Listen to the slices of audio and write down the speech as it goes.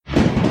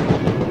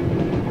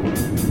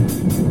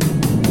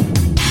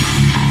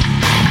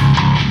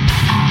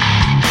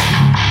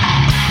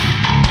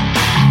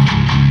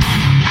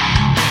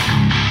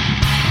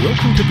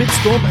welcome to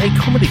Bitstorm, a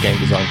comedy game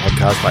design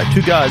podcast by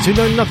two guys who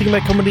know nothing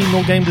about comedy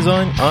nor game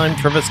design. I'm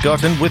Trevor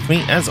Scott, and with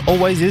me, as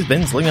always, is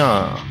Ben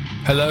Slinger.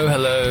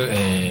 Hello,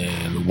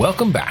 and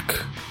welcome back.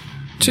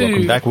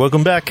 Welcome back.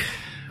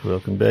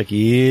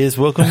 Yes,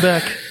 welcome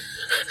back.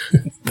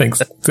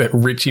 Thanks,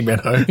 Richie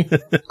Benno.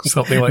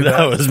 Something like that.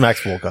 No, it was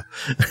Max Walker.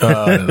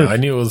 I don't know. I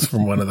knew it was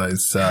from one of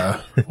those,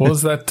 what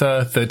was that,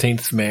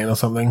 13th Man or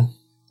something?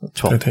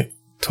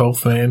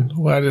 12th Man?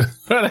 I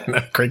don't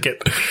know,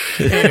 cricket.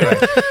 Anyway,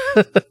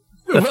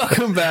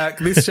 welcome back.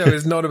 This show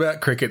is not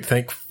about cricket,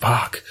 thank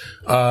fuck.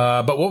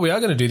 But what we are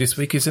going to do this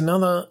week is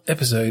another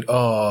episode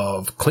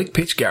of Click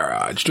Pitch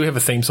Garage. Do we have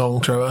a theme song,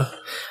 Trevor?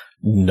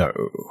 No.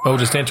 I'll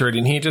just enter it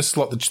in here. Just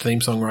slot the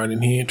theme song right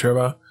in here,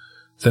 Trevor.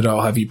 That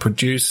I'll have you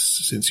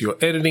produce since you're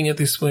editing it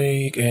this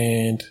week.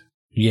 And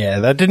yeah,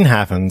 that didn't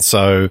happen.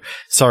 So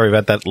sorry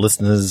about that,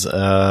 listeners.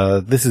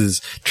 This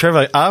is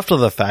Trevor after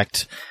the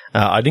fact.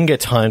 I didn't get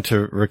time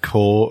to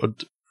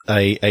record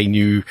a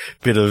new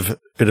bit of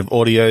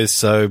audio.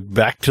 So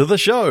back to the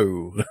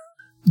show.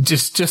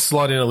 Just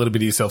slide in a little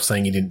bit of yourself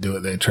saying you didn't do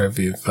it there, Trev,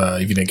 if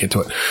you didn't get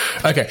to it.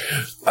 Okay.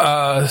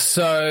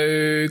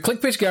 So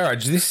Click Pitch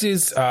Garage. This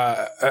is,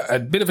 a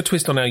bit of a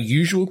twist on our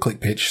usual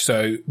Click Pitch.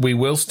 So we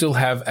will still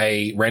have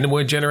a random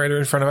word generator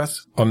in front of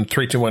us. On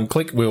 3, 2, 1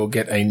 click, we'll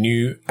get a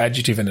new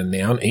adjective and a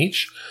noun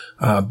each.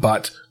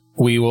 But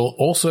we will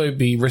also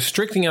be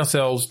restricting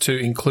ourselves to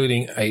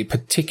including a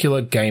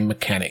particular game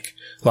mechanic.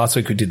 Last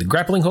week we did the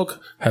grappling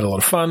hook, had a lot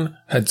of fun,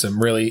 had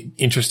some really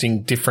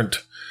interesting different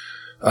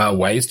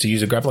ways to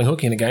use a grappling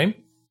hook in a game.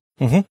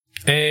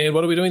 Mm-hmm. And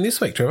what are we doing this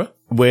week, Trevor?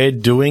 We're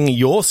doing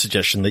your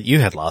suggestion that you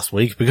had last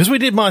week, because we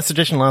did my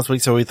suggestion last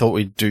week, so we thought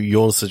we'd do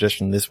your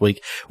suggestion this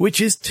week,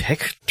 which is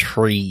tech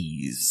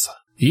trees.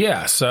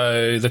 Yeah,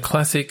 so the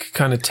classic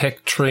kind of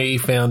tech tree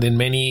found in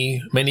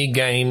many, many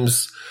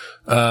games.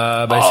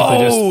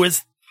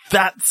 It's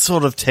that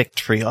sort of tech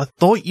tree. I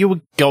thought you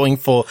were going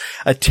for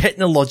a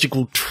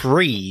technological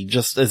tree,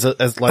 just as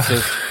like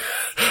a...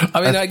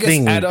 I mean, I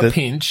guess at a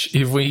pinch,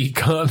 if we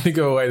can't think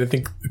of a way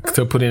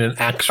to put in an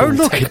actual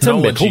technology it's a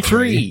metal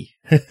tree.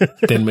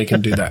 Then we can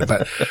do that.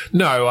 But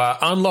no,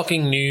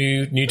 unlocking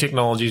new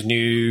technologies,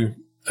 new,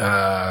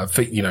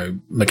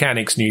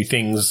 mechanics, new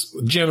things,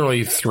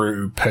 generally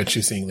through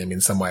purchasing them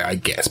in some way, I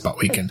guess. But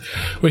we can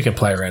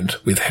play around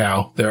with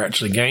how they're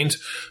actually gained,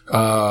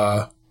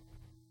 throughout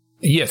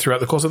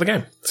the course of the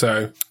game.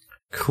 So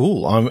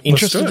cool. I'm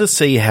interested to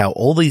see how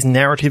all these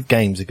narrative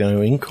games are going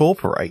to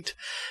incorporate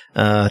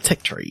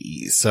tech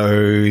trees.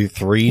 So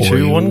 3,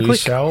 2, 1 click. We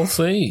shall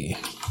see.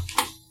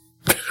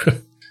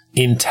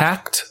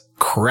 Intact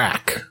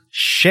crack.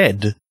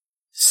 Shed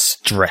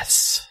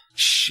stress.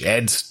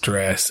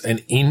 An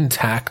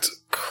intact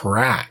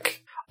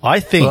crack. I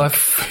think. Well, I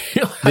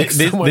feel like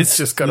someone's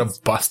just got a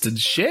busted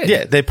shed.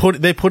 Yeah,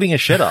 they're putting a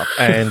shed up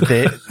and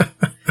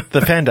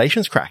the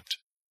foundation's cracked,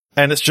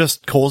 and it's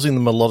just causing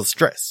them a lot of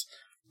stress.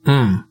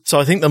 Mm. So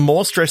I think the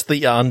more stress that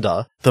you're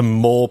under, the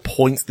more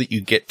points that you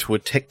get to a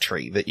tech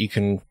tree that you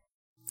can.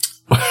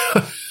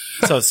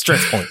 So it's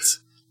stress points.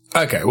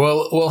 Okay,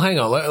 well, hang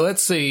on.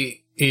 Let's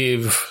see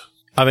if.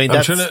 I mean,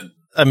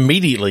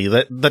 immediately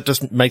that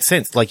just makes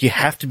sense. Like, you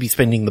have to be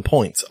spending the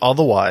points,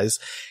 otherwise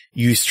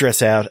you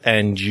stress out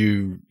and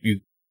you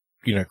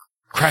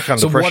crack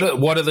under pressure. So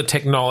what are the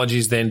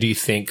technologies then, do you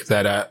think,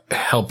 that are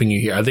helping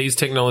you here? Are these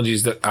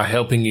technologies that are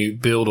helping you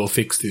build or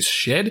fix this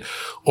shed?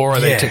 Or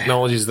are they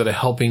technologies that are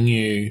helping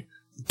you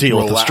deal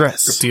with the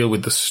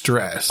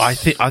stress? I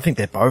think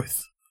they're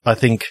both. I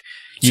think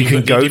you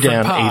can go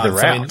down either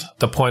route. I mean,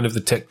 the point of the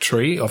tech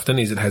tree often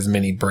is it has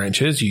many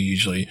branches. You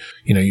usually,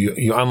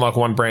 you unlock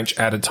one branch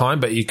at a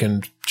time, but you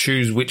can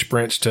choose which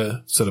branch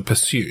to sort of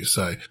pursue.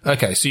 So,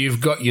 okay. So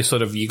you've got your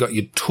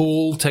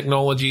tool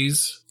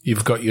technologies.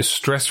 You've got your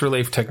stress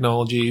relief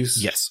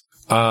technologies. Yes.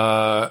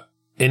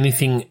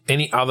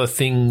 Any other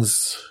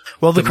things?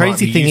 Well, the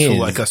crazy thing is,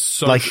 like a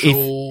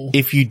social,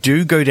 if you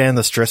do go down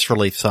the stress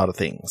relief side of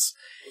things,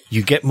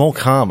 you get more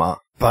karma,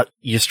 but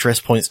your stress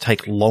points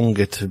take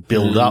longer to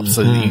build up,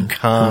 so that you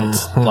can't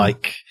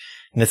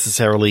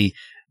necessarily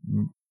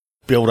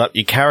build up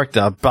your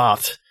character,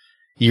 but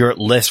you're at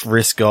less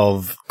risk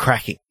of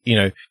cracking.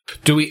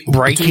 Do we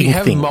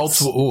have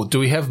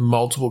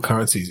multiple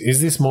currencies? Is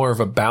this more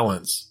of a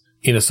balance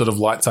in a sort of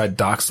light side,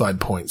 dark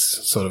side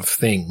points sort of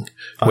thing,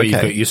 where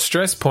you've got your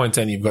stress points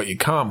and you've got your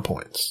calm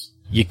points?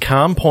 Your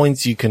calm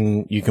points you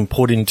can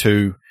put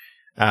into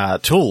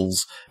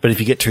tools, but if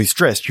you get too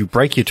stressed, you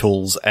break your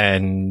tools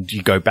and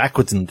you go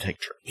backwards in the tech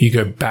tree. You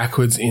go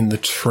backwards in the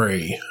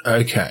tree.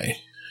 Okay.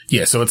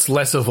 Yeah, so it's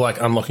less of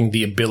like unlocking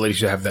the ability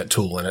to have that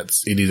tool, and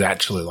it is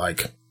actually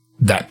like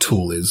that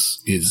tool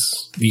is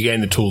you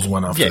gain the tools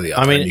one after the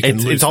other. I mean,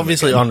 it's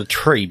obviously on a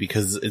tree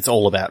because it's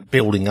all about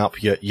building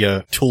up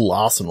your tool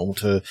arsenal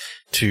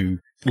to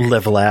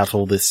level out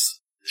all this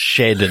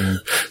shed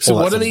and so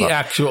what are the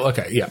actual,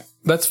 okay, yeah,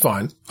 that's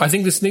fine. I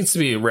think this needs to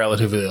be a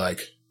relatively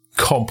like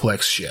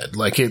complex shed.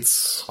 Like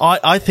it's,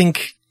 I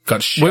think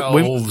got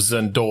shelves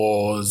and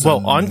doors.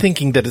 Well, I'm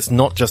thinking that it's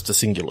not just a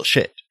singular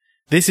shed.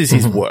 This is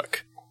his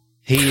work.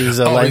 He is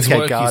a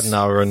landscape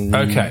gardener and,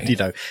 you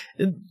know,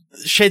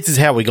 sheds is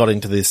how we got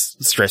into this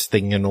stress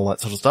thing and all that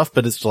sort of stuff,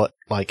 but it's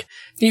like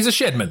he's a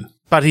shedman.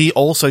 But he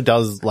also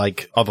does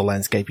like other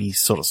landscapey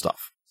sort of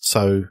stuff.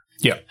 So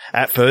yeah,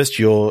 at first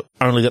you're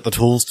only got the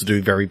tools to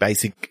do very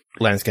basic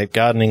landscape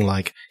gardening,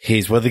 like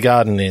here's where the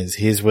garden is,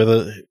 here's where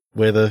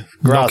the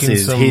grass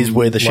is, here's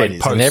where the shed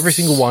is. And every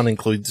single one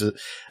includes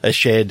a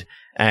shed,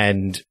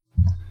 and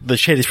the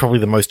shed is probably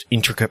the most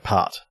intricate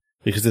part,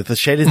 because if the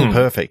shed isn't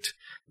perfect,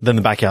 then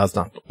the backyard's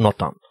not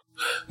done.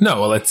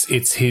 No, well,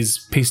 it's his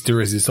piece de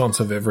resistance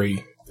of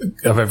every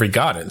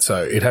garden,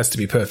 so it has to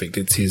be perfect.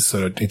 It's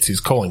his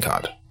calling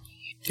card,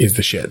 is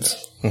the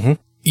sheds. Mm-hmm.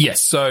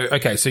 Yes. So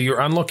okay. So you're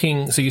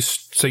unlocking. So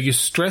your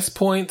stress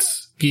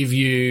points give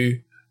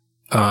you.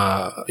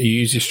 You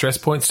use your stress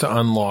points to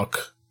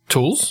unlock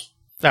tools.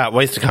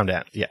 Ways to come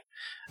down. Yeah.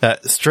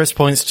 Stress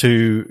points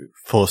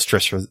for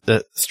stress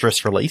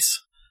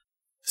release.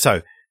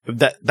 So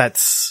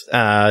that's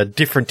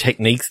different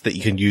techniques that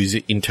you can use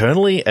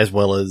internally, as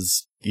well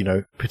as, you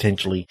know,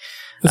 potentially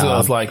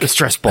like a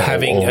stress ball,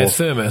 having a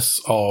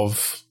thermos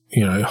of,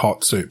 you know,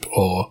 hot soup,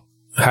 or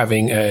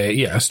having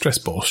a stress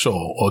ball,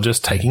 sure, or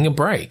just taking a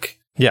break.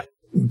 Yeah.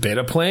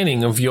 Better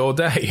planning of your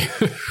day.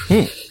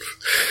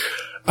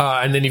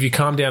 And then if you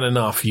calm down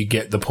enough, you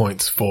get the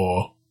points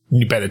for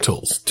better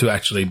tools to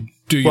actually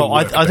do your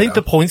work. I think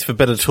the points for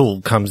better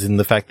tool comes in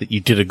the fact that you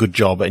did a good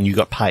job and you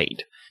got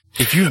paid.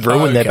 If you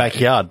ruin their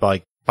backyard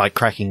by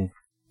cracking,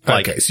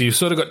 okay, so you've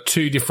sort of got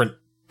two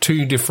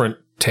different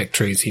tech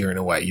trees here in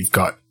a way. You've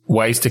got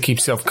ways to keep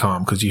yourself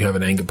calm because you have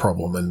an anger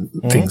problem and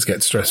things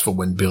get stressful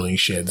when building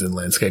sheds and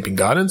landscaping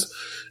gardens.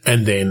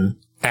 And then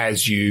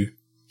as you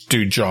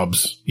do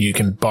jobs, you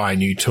can buy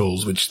new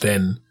tools, which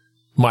then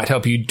might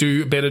help you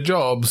do better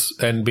jobs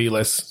and be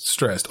less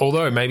stressed.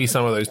 Although maybe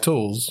some of those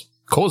tools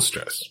cause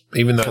stress,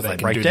 even though they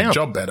can do the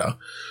job better.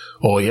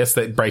 Or yes,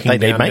 that breaking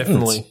down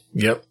definitely.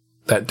 Yep.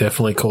 That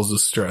definitely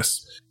causes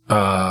stress.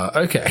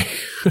 Okay.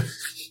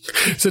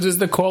 So does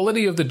the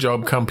quality of the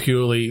job come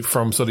purely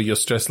from sort of your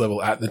stress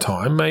level at the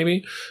time,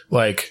 maybe?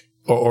 Like,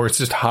 or it's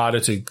just harder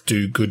to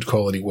do good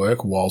quality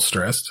work while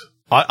stressed?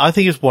 I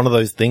think it's one of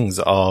those things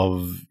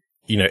of,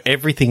 you know,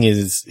 everything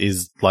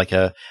is like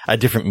a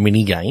different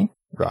mini game,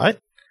 right?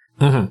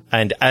 Mm-hmm.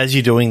 And as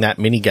you're doing that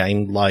mini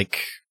game,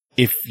 like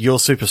if you're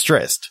super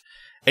stressed,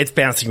 it's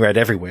bouncing around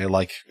everywhere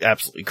like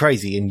absolutely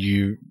crazy, and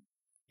you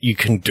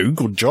can do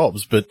good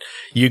jobs, but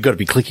you've got to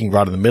be clicking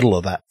right in the middle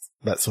of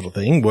that sort of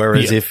thing.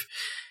 Whereas if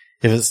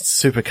it's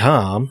super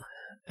calm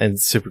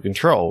and super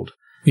controlled.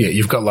 Yeah,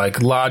 you've got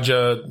like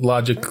larger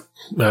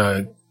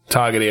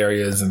target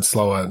areas and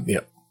slower. Yeah.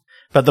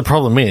 But the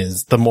problem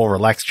is, the more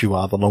relaxed you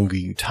are, the longer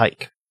you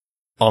take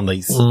on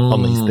these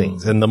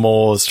things. And the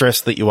more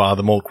stressed that you are,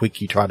 the more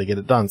quick you try to get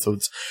it done. So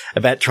it's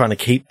about trying to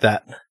keep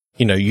that,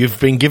 you know, you've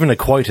been given a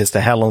quote as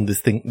to how long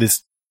this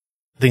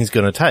thing's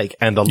going to take.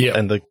 And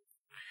the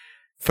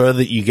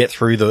further you get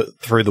through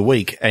the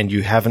week and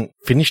you haven't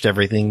finished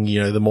everything, you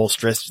know, the more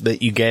stressed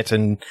that you get.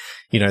 And,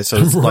 you know, so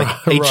it's like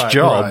each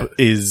job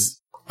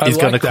is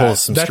going to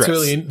cause some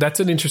stress.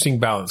 That's an interesting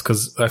balance,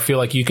 because I feel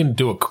like you can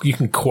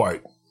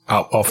quote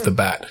up off the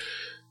bat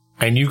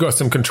and you've got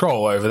some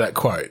control over that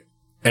quote.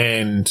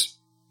 And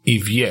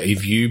if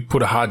you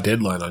put a hard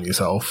deadline on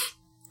yourself,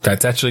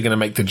 that's actually going to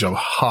make the job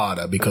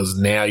harder, because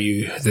now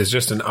there's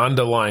just an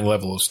underlying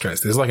level of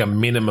stress. There's like a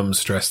minimum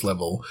stress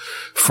level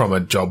from a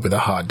job with a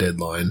hard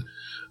deadline,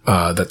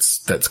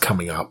 that's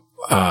coming up.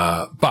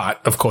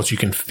 But of course you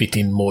can fit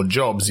in more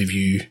jobs if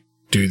you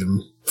do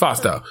them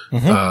faster.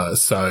 Mm-hmm.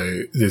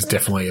 So there's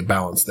definitely a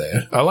balance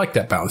there. I like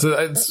that balance.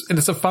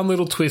 It's a fun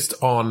little twist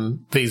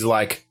on these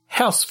like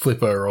House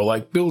Flipper or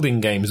like building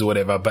games or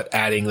whatever, but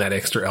adding that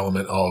extra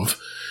element of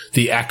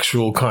the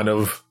actual kind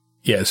of,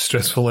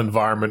 stressful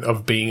environment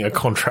of being a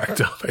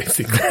contractor,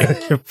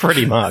 basically.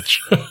 Pretty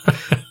much.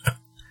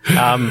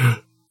 And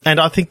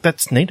I think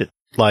that's needed.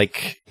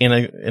 Like in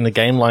a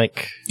game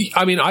like,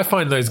 I mean, I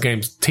find those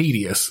games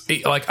tedious.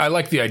 I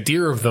like the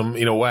idea of them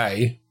in a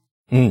way,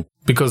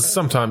 because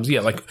sometimes,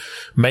 like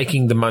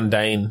making the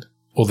mundane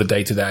or the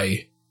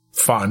day-to-day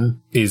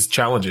fun is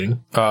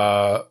challenging.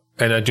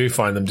 And I do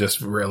find them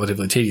just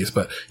relatively tedious,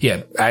 but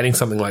adding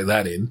something like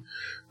that in,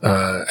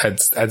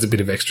 adds a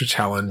bit of extra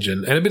challenge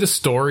and a bit of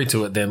story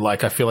to it. Then,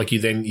 like, I feel like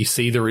you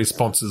see the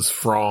responses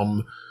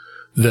from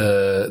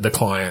the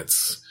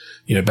clients,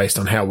 you know, based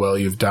on how well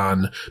you've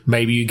done.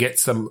 Maybe you get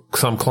some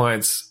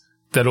clients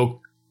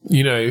that'll,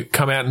 you know,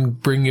 come out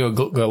and bring you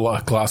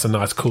a glass of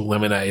nice cool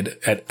lemonade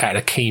at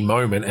a key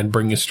moment and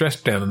bring your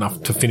stress down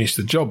enough to finish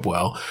the job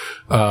well,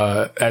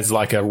 as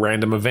like a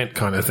random event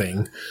kind of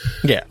thing.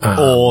 Yeah.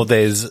 Or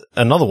there's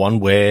another one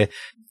where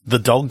the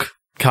dog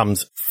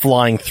comes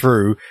flying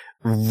through,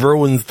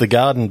 ruins the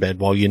garden bed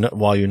while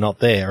you're not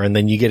there, and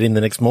then you get in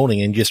the next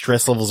morning and your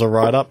stress levels are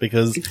right up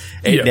because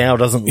it now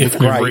doesn't look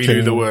great.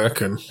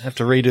 Have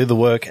to redo the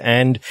work,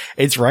 and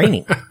it's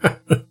raining.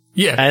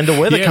 And the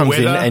weather comes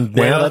in, and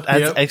now that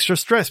adds extra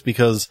stress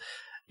because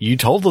you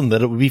told them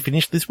that it would be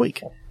finished this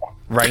week.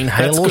 Rain,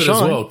 hail, or shine. That's good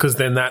as well, because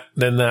then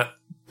that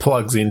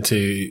plugs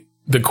into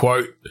the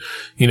quote,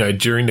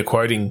 during the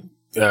quoting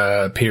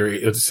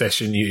period of the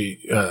session, you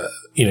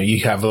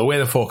have the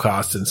weather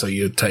forecast, and so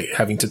you're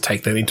having to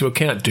take that into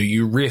account. Do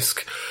you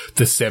risk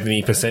the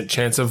 70%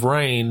 chance of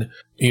rain,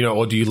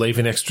 or do you leave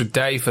an extra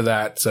day for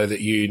that so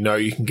that you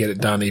can get it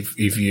done if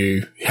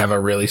you have a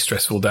really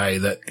stressful day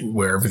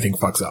where everything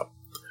fucks up?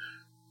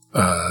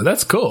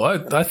 That's cool.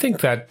 I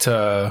think that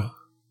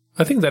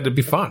I think that'd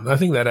be fun. I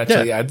think that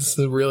actually adds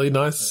a really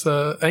nice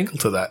angle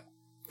to that.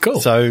 Cool.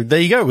 So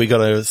there you go. We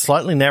got a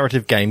slightly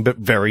narrative game, but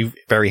very,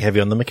 very heavy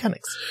on the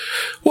mechanics.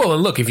 Well,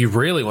 and look, if you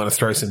really want to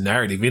throw some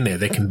narrative in there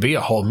can be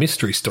a whole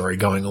mystery story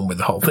going on with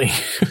the whole thing.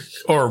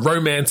 Or a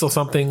romance or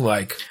something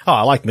like. Oh,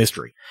 I like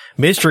mystery.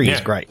 Mystery is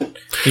great.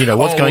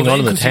 What's going on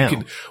in the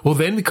town.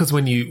 Then because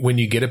when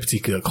you get a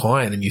particular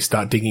client and you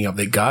start digging up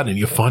their garden,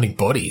 you're finding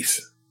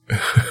bodies.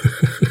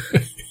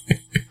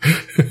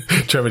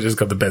 Trevor just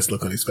got the best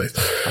look on his face.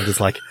 I'm just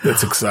like,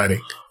 that's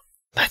exciting.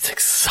 That's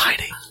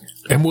exciting.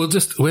 And we're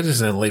just going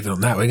to leave it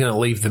on that. We're going to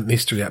leave the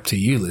mystery up to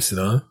you,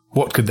 listener.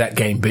 What could that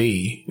game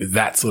be with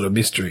that sort of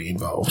mystery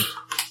involved?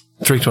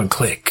 3, 2, 1,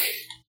 click.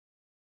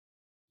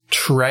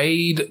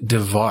 Trade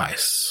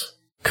device.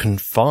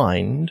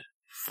 Confined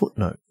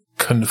footnote.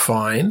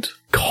 Confined.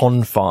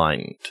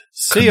 Confined.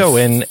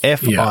 Confined.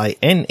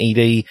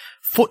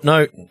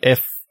 Footnote.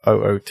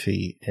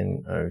 FOOTNOTE.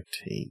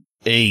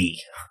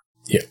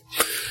 Yeah.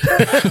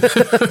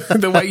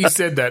 The way you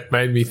said that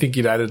made me think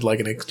you'd added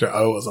like an extra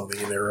O or something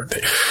in there, right?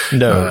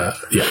 No.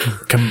 Yeah.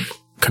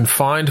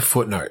 Confined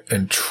footnote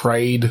and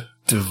trade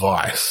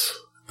device.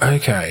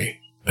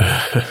 Okay.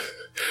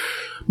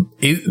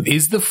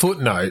 Is the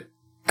footnote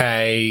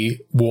a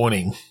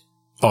warning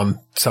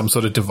on some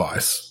sort of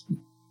device,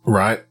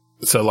 right?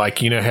 So like,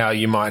 how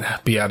you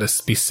might be able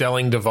to be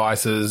selling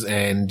devices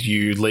and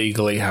you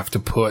legally have to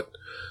put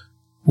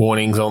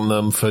warnings on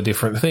them for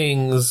different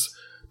things,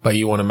 but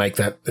you want to make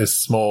that as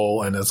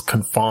small and as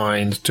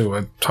confined to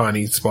a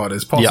tiny spot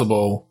as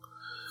possible.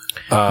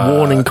 Yep.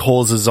 Warning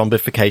causes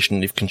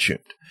zombification if consumed.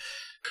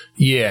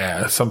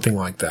 Yeah, something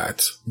like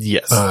that.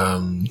 Yes.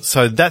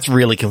 So that's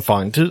really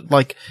confined to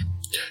like,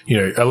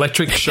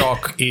 electric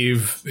shock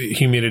if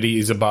humidity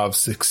is above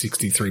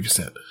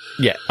 63%.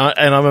 Yeah.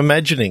 And I'm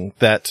imagining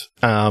that,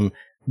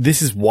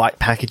 this is white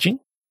packaging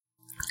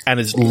and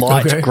it's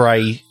light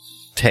grey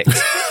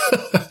text.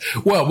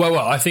 Well,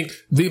 I think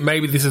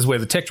maybe this is where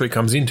the tech tree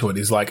comes into it,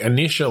 is like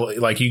initially,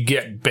 like you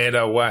get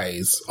better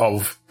ways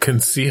of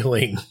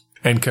concealing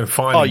and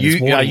confining this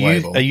warning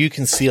label. Are you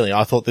concealing?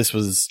 I thought this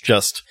was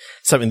just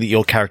something that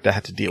your character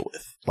had to deal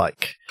with.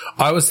 Like,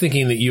 I was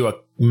thinking that you are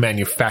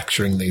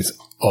manufacturing these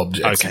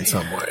objects in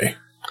some way.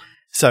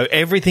 So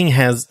everything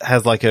has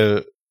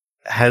a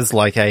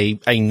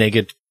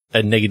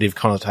negative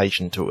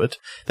connotation to it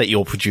that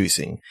you're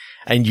producing,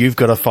 and you've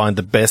got to find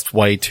the best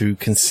way to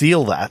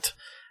conceal that.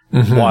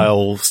 Mm-hmm.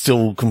 While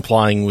still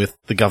complying with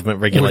the government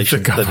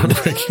regulations.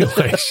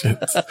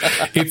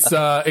 It's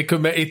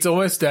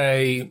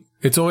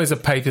always a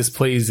Papers,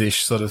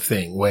 Please-ish sort of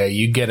thing where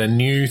you get a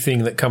new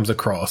thing that comes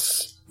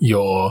across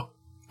your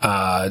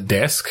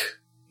desk.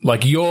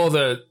 Like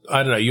you're either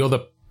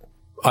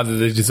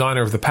the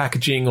designer of the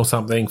packaging or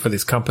something for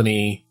this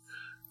company,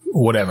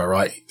 whatever,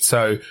 right?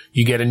 So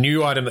you get a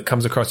new item that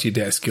comes across your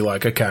desk. You're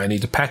like, okay, I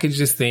need to package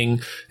this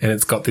thing, and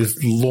it's got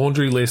this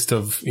laundry list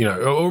of,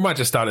 or it might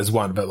just start as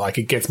one, but like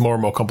it gets more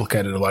and more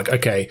complicated. Like,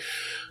 okay,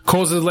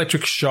 causes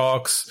electric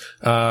shocks,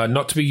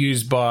 not to be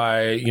used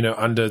by,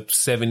 under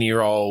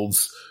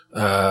 7-year-olds.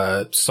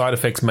 Side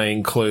effects may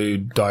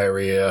include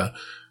diarrhea,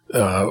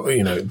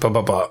 blah,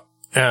 blah, blah.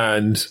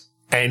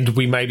 And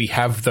we maybe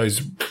have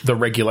the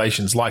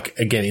regulations, like,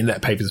 again, in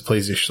that Papers,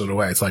 Please-ish sort of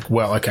way. It's like,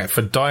 well, okay,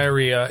 for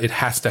diarrhea, it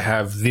has to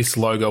have this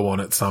logo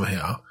on it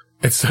somehow.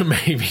 And so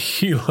maybe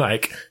you,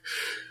 like,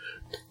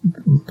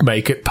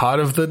 make it part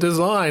of the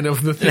design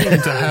of the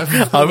thing to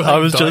have I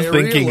was just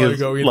thinking of,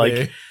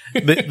 like,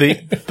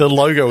 the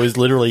logo is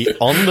literally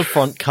on the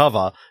front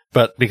cover,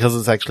 but because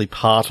it's actually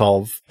part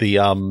of the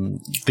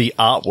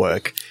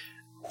artwork,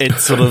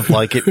 it's sort of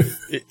like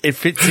it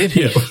fits in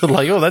here.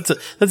 Like, oh, that's a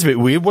bit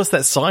weird. What's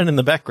that sign in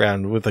the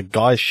background with a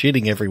guy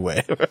shitting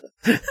everywhere?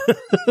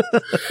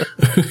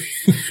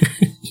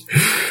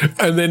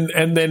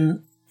 and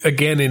then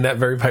again, in that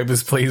very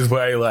Papers, Please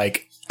way,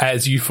 like,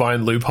 as you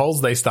find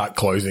loopholes, they start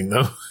closing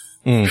them.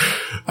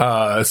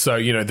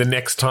 So, the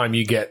next time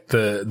you get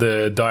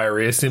the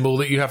diarrhea symbol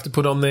that you have to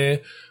put on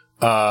there,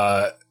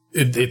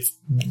 it's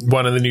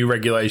one of the new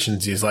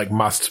regulations is like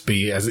must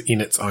be as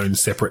in its own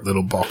separate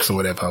little box or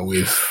whatever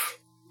with,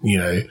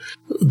 the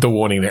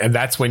warning there. And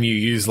that's when you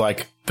use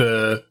like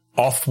the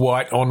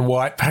off-white on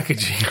white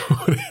packaging or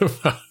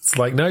whatever. It's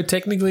like, no,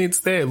 technically it's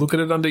there. Look at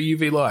it under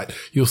UV light.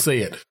 You'll see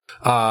it.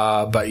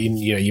 But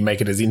you make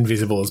it as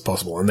invisible as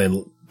possible. And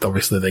then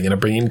obviously they're going to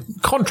bring in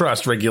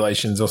contrast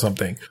regulations or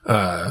something.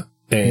 I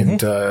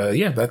don't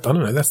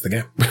know. That's the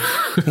game.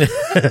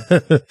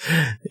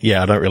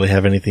 Yeah, I don't really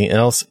have anything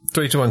else.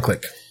 3, 2, 1,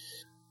 click.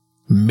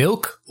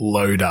 Milk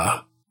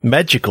loader.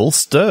 Magical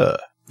stir.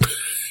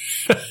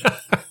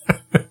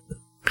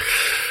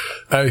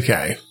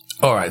 Okay.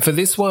 All right. For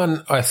this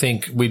one, I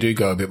think we do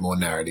go a bit more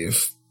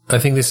narrative. I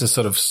think this is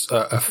sort of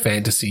a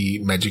fantasy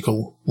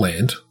magical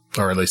land,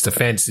 or at least a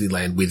fantasy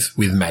land with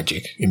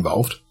magic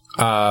involved.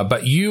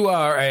 But you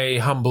are a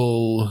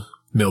humble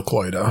milk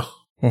loader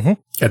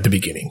at the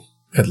beginning,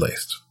 at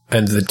least.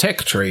 And the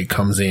tech tree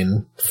comes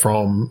in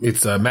from,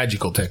 it's a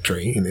magical tech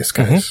tree in this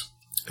case,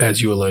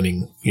 as you are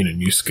learning,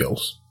 new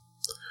skills.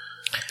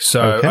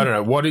 So I don't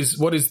know, what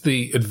is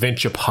the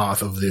adventure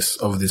path of this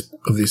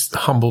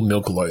humble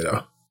milk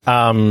loader?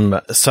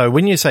 So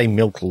when you say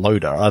milk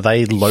loader, are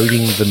they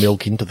loading the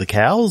milk into the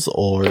cows,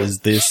 or is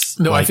this?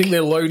 No, I think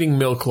they're loading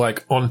milk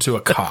onto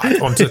a cart,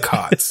 onto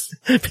carts.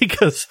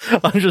 Because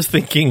I'm just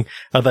thinking,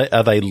 are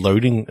they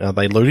loading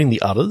the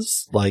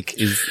udders? Like,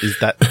 is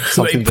that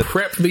something they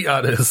prep the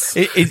udders?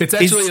 It's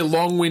actually a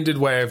long-winded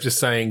way of just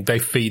saying they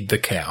feed the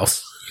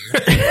cows.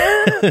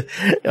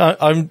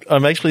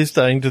 I'm actually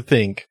starting to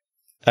think,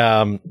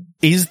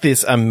 is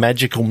this a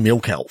magical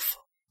milk elf?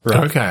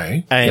 Right.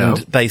 Okay. And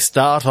they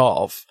start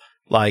off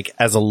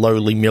as a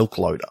lowly milk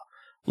loader.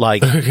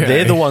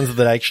 They're the ones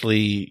that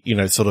actually,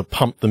 sort of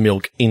pump the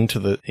milk into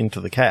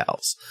the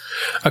cows.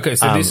 Okay.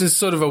 So this is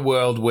sort of a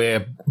world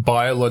where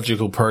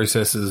biological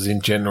processes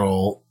in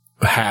general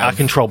are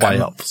controlled by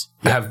elves.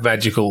 Have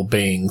magical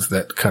beings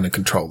that kind of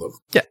control them.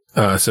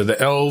 Yeah. So the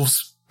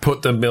elves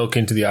put the milk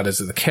into the udders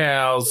of the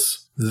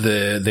cows.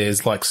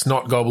 There's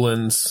snot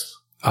goblins.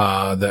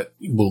 That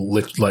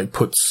will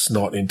put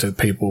snot into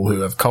people who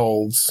have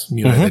colds.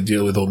 They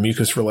deal with all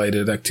mucus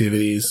related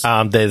activities.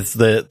 There's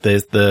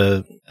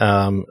the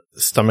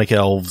stomach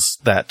elves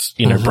that,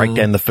 break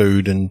down the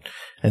food and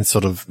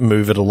sort of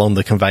move it along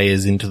the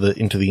conveyors into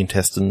the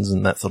intestines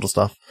and that sort of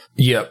stuff.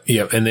 Yep.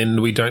 And then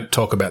we don't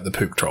talk about the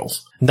poop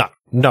trolls.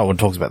 No one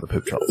talks about the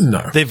poop trolls.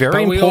 No. They're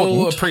very important. We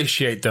all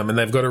appreciate them, and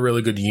they've got a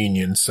really good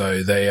union,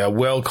 so they are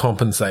well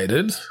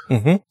compensated,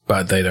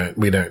 but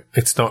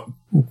it's not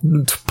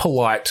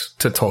polite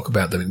to talk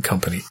about them in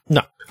company.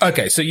 No.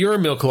 Okay, so you're a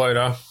milk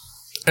loader,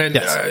 and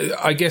yes.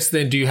 I guess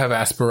then do you have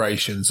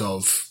aspirations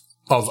of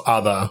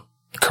other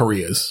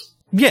careers?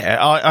 Yeah,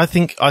 I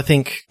think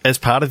as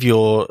part of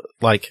your,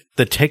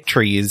 the tech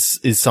tree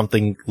is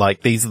something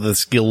these are the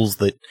skills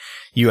that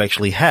you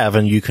actually have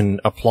and you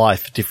can apply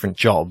for different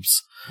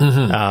jobs.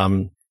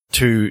 To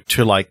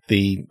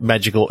the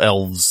magical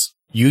elves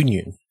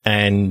union.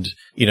 And,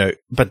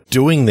 but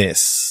doing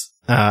this,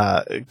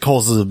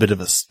 causes a bit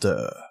of a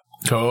stir.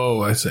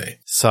 Oh, I see.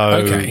 So.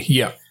 Okay.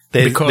 Yeah.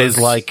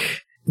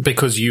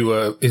 Because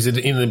you is it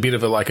in a bit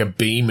of a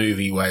B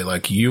movie way?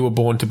 You were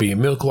born to be a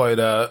milk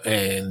loader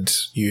and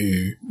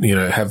you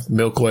have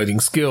milk loading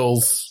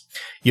skills.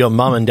 Your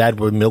mum and dad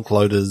were milk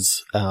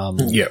loaders.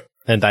 Yep.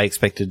 And they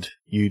expected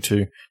you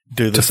to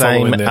do the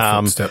same. Follow in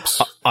their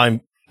footsteps.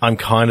 I'm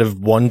kind of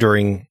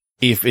wondering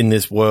if in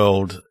this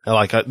world,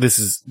 this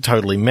is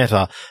totally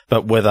meta,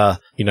 but whether,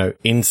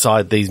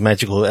 inside these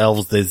magical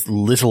elves, there's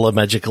littler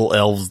magical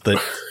elves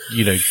that,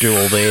 do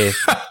all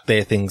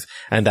their things.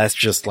 And that's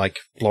just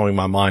blowing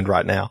my mind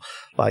right now.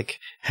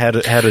 How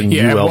do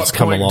new elves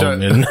come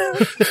along and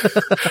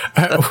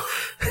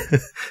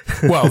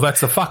well,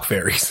 that's the fuck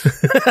fairies.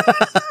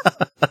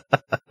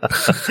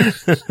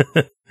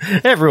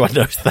 Everyone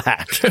knows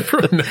that.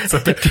 Everyone knows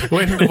that.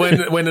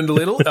 When a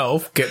little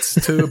elf gets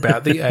to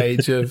about the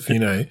age of,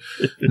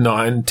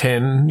 9,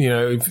 10,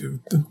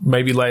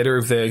 maybe later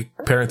if their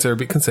parents are a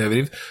bit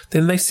conservative,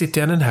 then they sit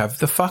down and have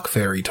the fuck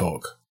fairy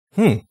talk.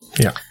 Yeah.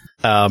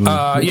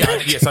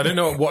 Yes, I don't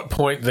know at what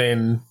point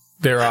then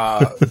there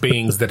are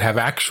beings that have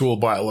actual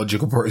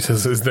biological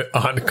processes that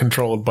aren't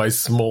controlled by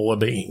smaller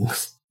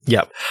beings.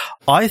 Yep.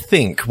 I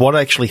think what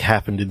actually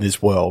happened in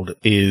this world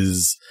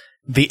is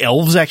the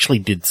elves actually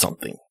did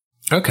something.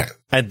 Okay.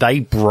 And they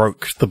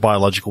broke the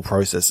biological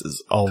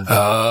processes of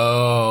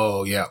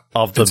the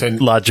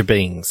larger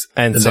beings.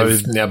 And so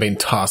they've now been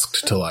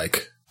tasked to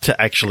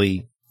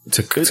actually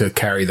to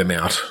carry them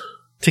out.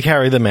 To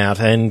carry them out.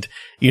 And,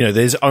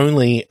 there's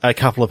only a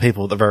couple of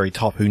people at the very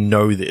top who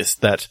know this,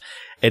 that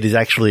it is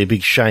actually a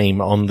big shame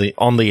on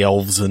the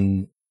elves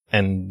and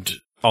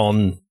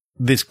on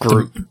this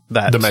group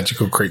that the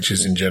magical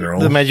creatures in general.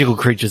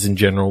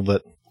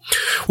 That.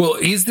 Well,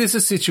 is this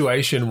a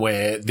situation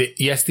where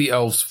the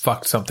elves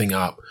fucked something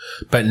up,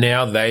 but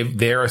now they've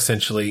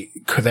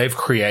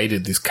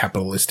created this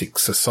capitalistic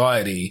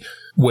society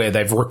where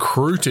they've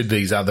recruited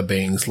these other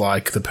beings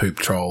like the poop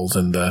trolls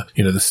and the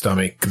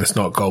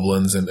snot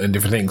goblins and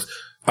different things.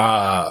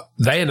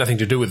 They had nothing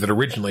to do with it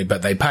originally,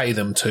 but they pay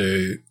them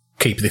to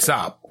keep this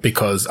up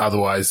because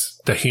otherwise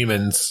the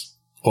humans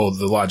or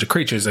the larger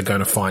creatures are going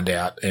to find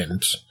out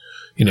and,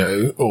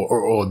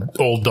 or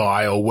all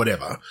die or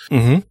whatever.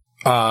 Mm-hmm.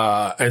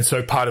 And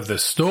so part of the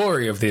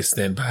story of this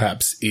then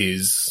perhaps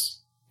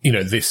is,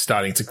 this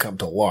starting to come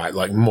to light,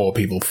 more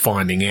people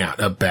finding out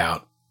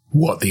about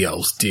what the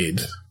elves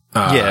did.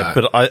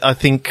 But I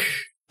think,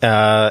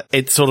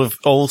 it sort of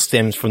all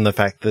stems from the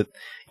fact that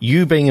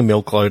you being a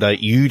milk loader,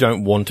 you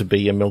don't want to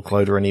be a milk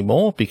loader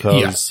anymore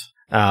because,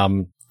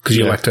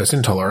 you're lactose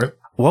intolerant.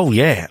 Well,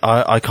 yeah,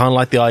 I kind of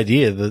like the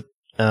idea that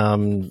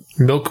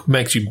Milk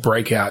makes you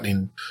break out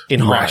in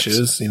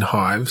rashes, in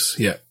hives.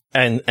 Yeah.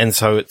 And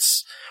so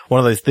it's one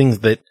of those things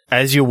that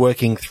as you're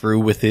working through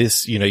with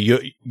this, you know,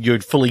 you're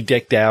fully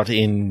decked out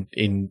in,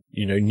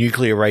 you know,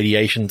 nuclear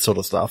radiation sort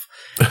of stuff.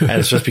 And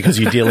it's just because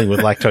you're dealing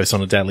with lactose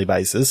on a daily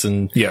basis.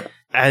 And yeah,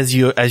 as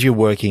you're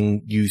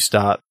working, you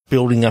start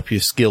building up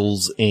your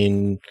skills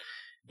in,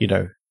 you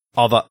know,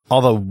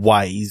 other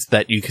ways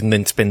that you can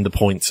then spend the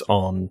points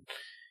on,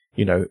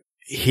 you know,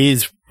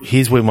 here's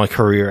where my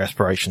career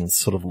aspirations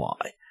sort of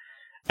lie.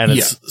 And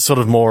it's sort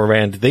of more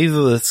around, these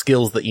are the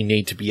skills that you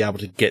need to be able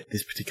to get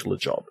this particular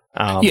job.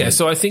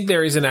 So I think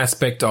there is an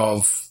aspect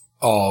of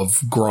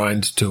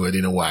grind to it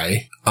in a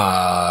way,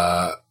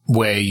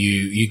 where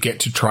you get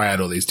to try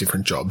out all these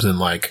different jobs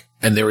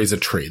and there is a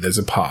tree, there's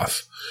a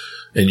path.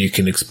 And you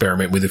can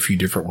experiment with a few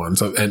different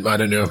ones. And I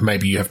don't know if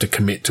maybe you have to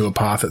commit to a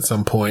path at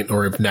some point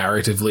or if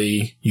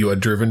narratively you are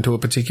driven to a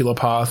particular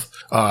path.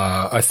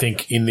 I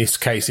think in this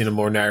case, in a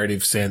more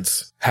narrative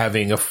sense,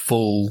 having a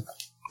full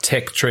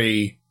tech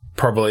tree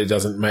probably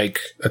doesn't make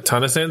a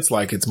ton of sense.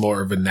 Like, it's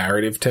more of a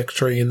narrative tech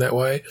tree in that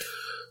way.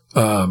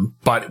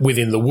 But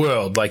within the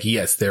world, like,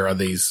 yes, there are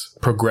these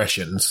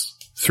progressions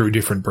through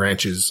different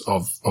branches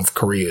of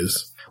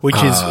careers.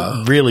 Which is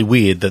really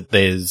weird that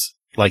there's,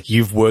 like,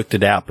 you've worked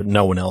it out, but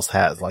no one else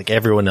has. Like,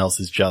 everyone else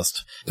is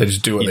just... They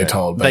just do what they're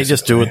told, basically. They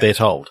just do what they're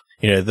told.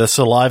 You know, the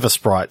saliva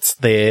sprites,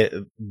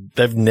 they've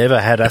never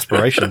had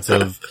aspirations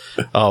of,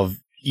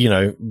 you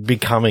know,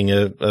 becoming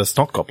a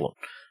snot goblin.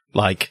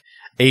 Like,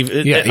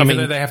 even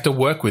though they have to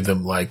work with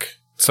them, like,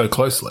 so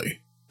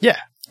closely. Yeah.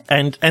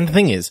 And the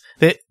thing is,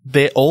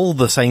 they're all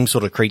the same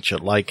sort of creature.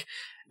 Like,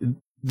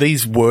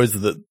 these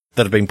words that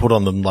have been put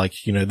on them,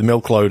 like, you know, the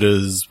milk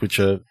loaders, which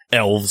are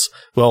elves.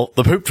 Well,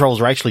 the poop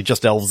trolls are actually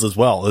just elves as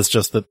well. It's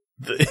just that,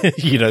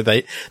 you know,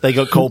 they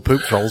got called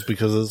poop trolls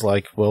because it's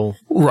like, well,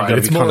 right.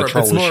 It's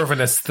more of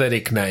an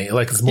aesthetic name.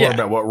 Like, it's more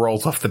about what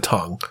rolls off the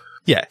tongue.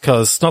 Yeah,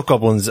 because snot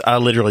goblins are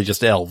literally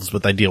just elves,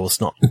 but they deal with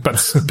snot. But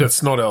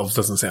snot elves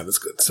doesn't sound as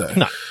good, so.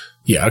 No.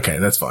 Yeah, okay,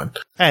 that's fine.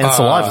 And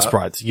saliva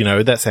sprites, you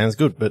know, that sounds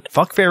good, but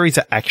fuck fairies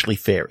are actually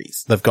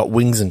fairies. They've got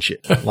wings and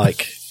shit.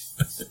 Like,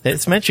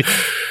 it's magic.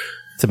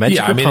 It's a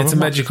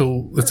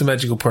magical it's a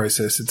magical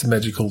process. It's a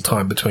magical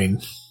time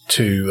between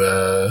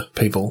two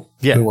people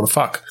who want to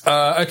fuck.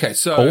 Okay,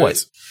 so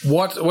always.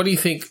 What do you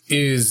think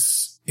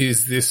is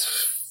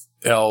this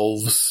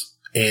elves'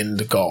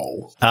 end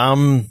goal?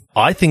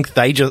 I think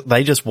they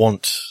just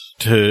want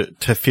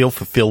to feel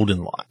fulfilled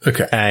in life.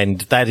 Okay. And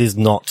that is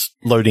not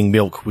loading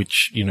milk,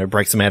 which, you know,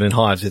 breaks them out in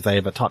hives if they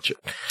ever touch it.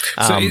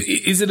 So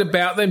is it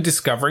about them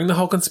discovering the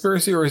whole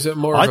conspiracy, or is it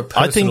more of a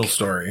personal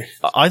story?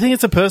 I think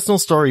it's a personal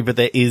story, but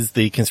there is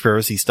the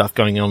conspiracy stuff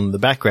going on in the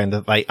background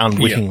that they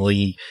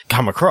unwittingly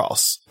come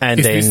across. And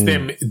is this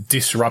them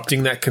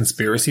disrupting that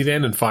conspiracy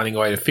then and finding a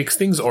way to fix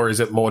things, or is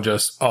it more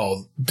just,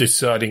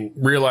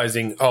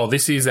 realizing,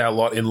 this is our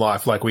lot in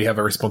life, like we have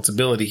a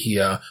responsibility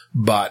here,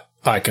 but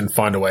I can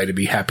find a way to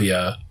be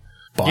happier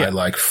by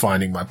like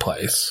finding my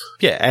place.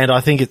 Yeah, and I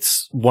think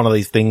it's one of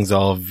these things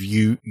of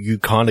you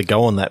kind of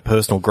go on that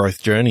personal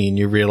growth journey and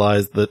you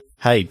realize that,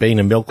 hey, being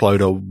a milk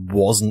loader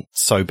wasn't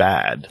so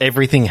bad.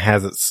 Everything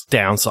has its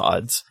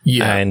downsides.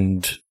 Yeah.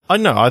 And I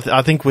don't know,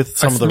 I think with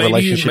some of the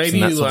relationships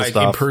and that sort of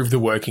stuff. Improve the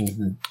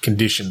working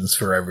conditions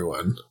for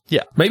everyone.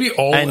 Yeah. Maybe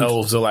all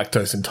elves are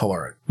lactose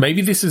intolerant.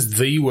 Maybe this is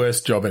the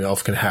worst job an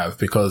elf can have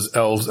because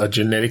elves are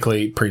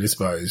genetically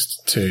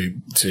predisposed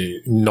to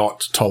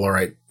not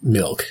tolerate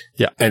milk.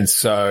 Yeah. And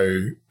so,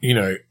 you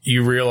know,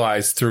 you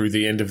realize through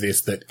the end of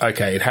this that,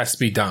 okay, it has to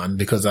be done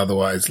because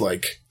otherwise,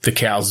 like, the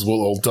cows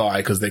will all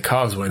die because their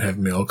calves won't have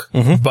milk.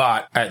 Mm-hmm.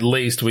 But at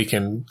least we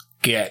can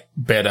get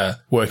better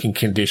working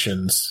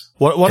conditions.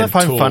 What I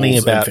find funny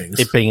about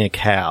it being a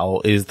cow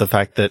is the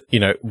fact that, you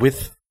know,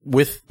 with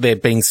there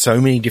being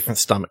so many different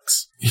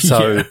stomachs.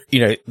 So,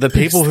 you know, the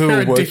people who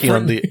are working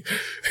on the...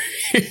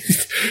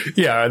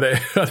 are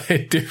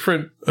they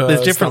different?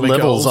 There's different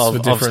levels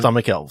of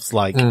stomach elves.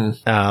 Like,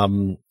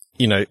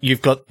 you know,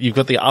 you've got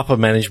the upper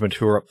management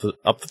who are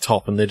up the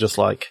top, and they're just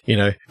like, you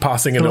know,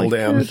 passing it all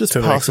down. Just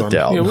to pass the it next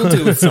down. Yeah, we'll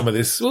deal with some of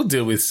this. We'll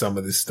deal with some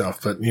of this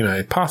stuff, but you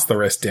know, pass the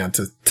rest down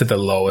to the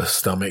lower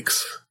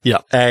stomachs.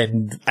 Yeah,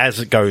 and as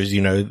it goes, you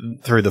know,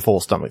 through the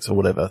 4 stomachs or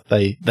whatever,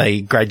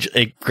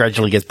 it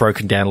gradually gets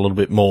broken down a little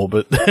bit more,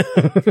 but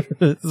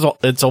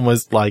it's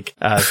almost like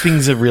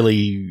things are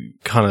really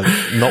kind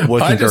of not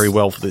working very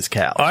well for this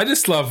cow. I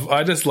just love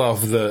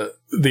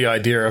the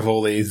idea of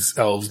all these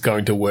elves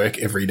going to work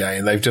every day,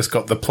 and they've just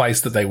got the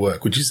place that they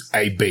work, which is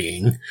a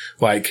being.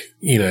 Like,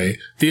 you know,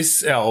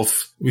 this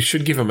elf, we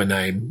should give him a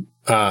name,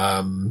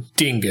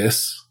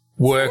 Dingus,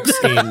 works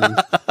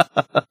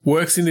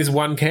in this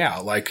one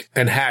cow, like,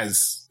 and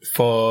has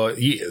for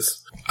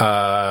years,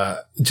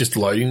 just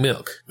loading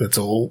milk. That's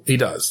all he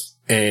does.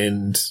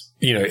 And,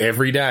 you know,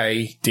 every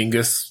day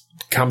Dingus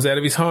comes out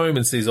of his home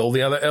and sees all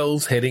the other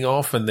elves heading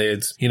off, and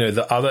there's, you know,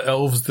 the other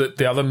elves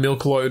the other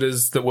milk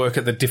loaders that work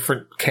at the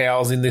different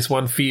cows in this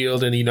one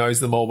field, and he knows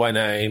them all by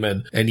name,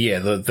 and yeah,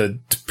 the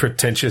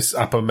pretentious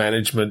upper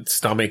management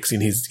stomachs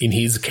in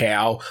his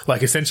cow.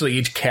 Like, essentially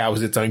each cow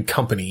is its own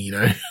company, you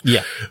know?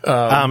 Yeah.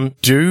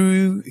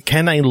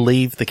 Can they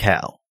leave the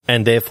cow?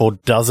 And therefore,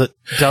 does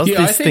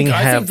this thing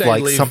have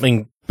like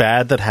something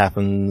bad that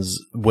happens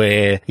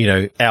where, you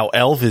know, our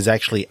elf is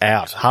actually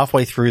out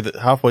halfway through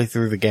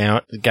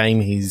the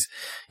game? He's,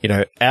 you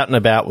know, out and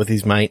about with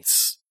his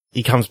mates.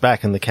 He comes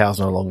back and the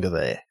cow's no longer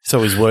there.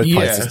 So his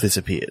workplace has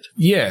disappeared.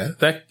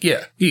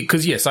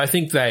 Because yes, I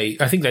think they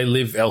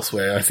live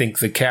elsewhere. I think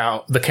the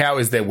cow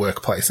is their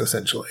workplace,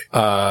 essentially,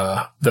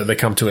 that they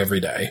come to every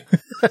day.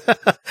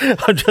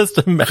 I'm just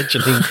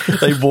imagining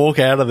they walk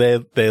out of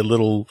their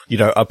little, you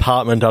know,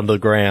 apartment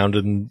underground,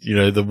 and, you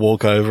know, they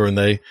walk over and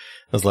I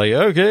was like,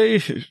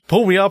 okay,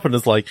 pull me up. And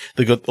it's like,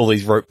 they've got all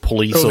these rope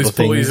pulleys sort of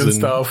things. Pulleys and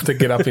stuff to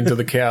get up into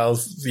the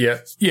cows. Yeah.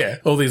 Yeah.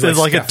 All these, there's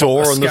like a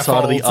door on the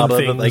side of the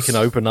udder that they can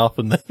open up,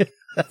 and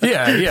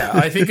Yeah.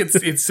 I think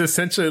it's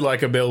essentially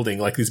like a building,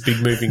 like this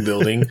big moving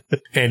building.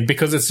 And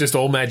because it's just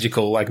all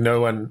magical, like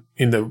none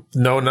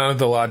of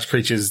the large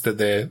creatures that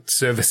they're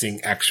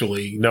servicing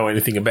actually know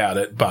anything about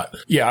it. But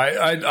yeah,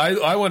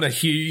 I want to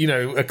hear, you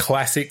know, a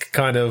classic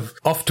kind of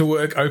off to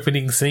work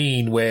opening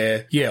scene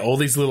where, yeah, all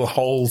these little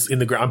holes in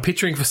the ground. I'm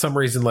picturing for some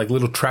reason like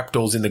little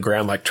trapdoors in the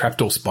ground, like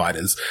trapdoor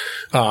spiders.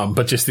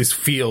 But just this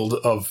field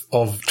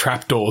of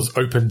trapdoors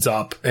opens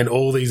up and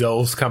all these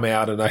elves come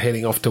out and are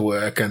heading off to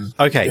work. And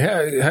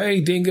okay. Hey,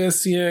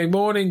 Dingus. Yeah,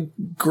 morning,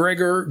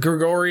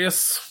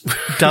 Gregorius.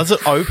 Does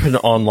it open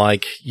on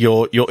like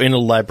you're in a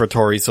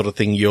laboratory sort of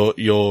thing?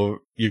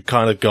 You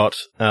kind of got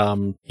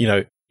you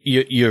know,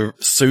 your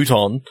suit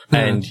on,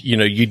 and you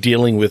know, you're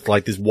dealing with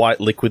like this white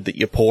liquid that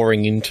you're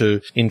pouring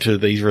into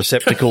these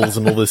receptacles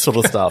and all this sort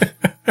of stuff.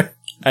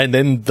 And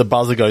then the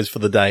buzzer goes for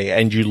the day,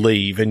 and you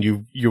leave, and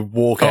you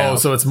walk out. Oh,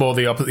 so it's more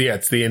the opposite. Yeah,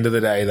 it's the end of the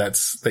day that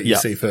you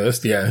see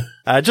first. Yeah.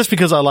 Just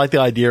because I like the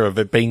idea of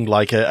it being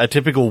like a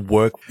typical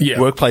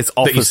workplace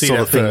office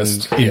sort of thing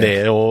in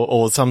there,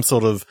 or some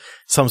sort of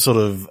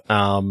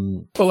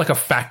or like a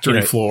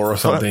factory floor or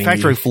something.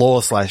 Factory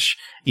floor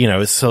 / you know,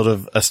 it's sort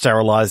of a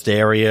sterilized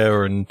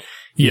area, and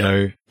you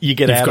know, you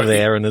get out of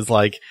there, and it's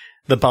like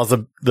the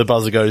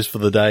buzzer goes for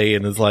the day,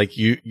 and it's like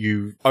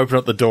you open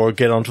up the door,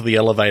 get onto the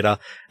elevator,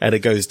 and it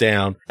goes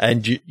down,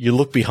 and you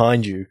look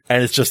behind you,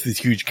 and it's just this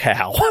huge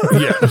cow.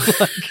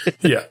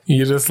 Yeah.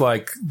 You're just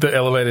like, the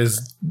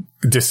elevator's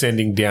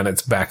descending down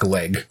its back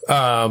leg.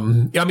 I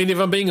mean, if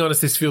I'm being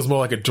honest, this feels more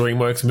like a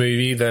DreamWorks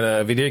movie than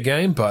a video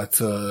game, but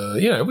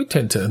you know, we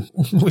tend to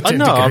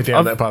go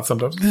down that path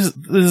sometimes. This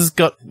has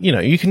got, you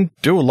know, you can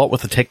do a lot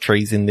with the tech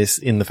trees in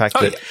the fact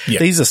that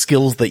these are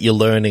skills that you're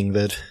learning,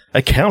 that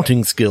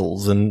accounting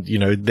skills, and you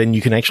know, then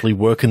you can actually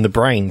work in the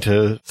brain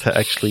to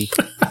actually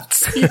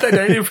see, they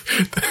don't even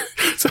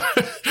so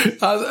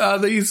are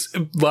these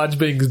large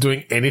beings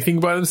doing anything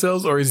by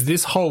themselves, or is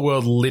this whole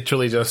world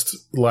literally just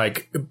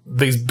like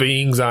these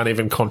beings aren't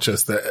even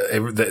conscious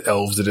that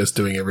elves are just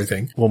doing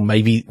everything? Well,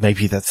 maybe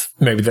that's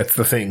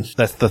the thing.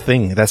 That's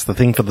the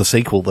thing for the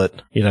sequel,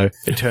 that, you know,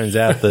 it turns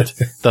out that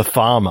the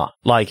farmer,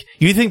 like,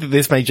 you think that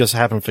this may just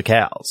happen for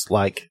cows,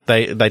 like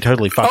they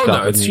totally fucked up.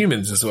 Oh no, it's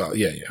humans as well.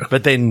 Yeah.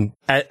 But then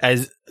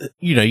as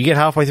you know, you get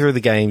halfway through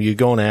the game, you've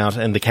gone out,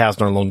 and the cow's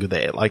no longer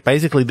there. Like,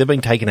 basically, they've been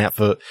taken out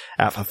for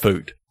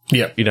food.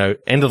 Yeah. You know,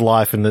 end of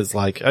life, and it's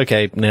like,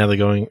 okay, now they're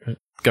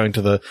going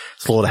to the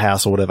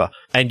slaughterhouse or whatever.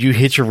 And you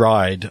hitch a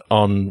ride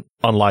on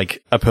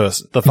like a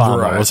person, the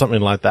farmer or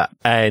something like that.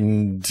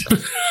 And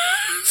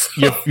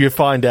you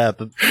find out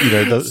that, you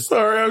know,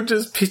 sorry, I'm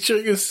just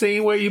picturing a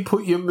scene where you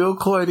put your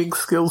milk loading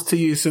skills to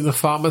use and the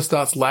farmer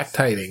starts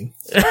lactating.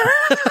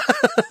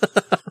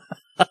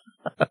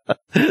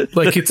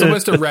 Like, it's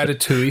almost a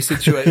Ratatouille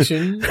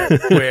situation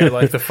where,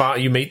 like,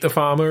 you meet the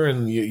farmer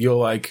and you're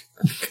like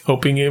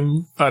helping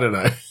him. I don't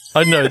know.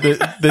 I know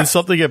there's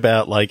something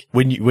about, like,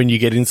 when you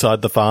get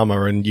inside the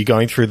farmer and you're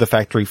going through the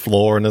factory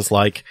floor, and it's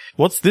like,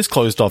 what's this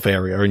closed off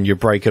area? And you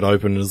break it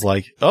open, and it's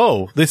like,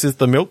 oh, this is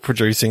the milk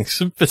producing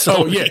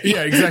facility. Oh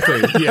yeah,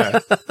 exactly. Yeah.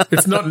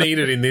 It's not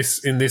needed in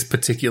this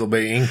particular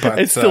being, but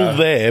it's still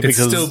there because,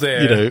 it's still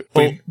there. You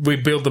know, we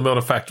build them on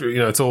a factory, you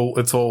know,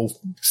 it's all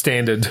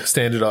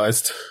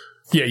standardized.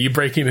 Yeah, you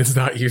break in and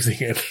start using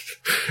it.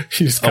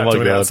 You just cut to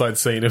an outside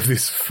scene of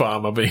this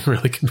farmer being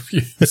really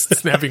confused,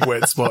 snapping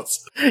wet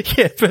spots.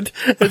 Yeah, but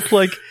it's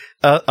like,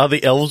 are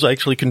the elves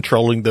actually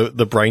controlling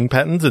the brain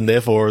patterns, and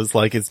therefore it's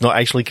like, it's not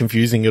actually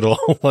confusing at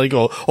all? Like,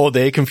 or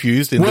they're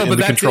confused in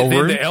the control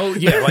room?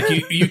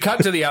 Like you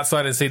cut to the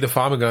outside and see the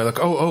farmer going like,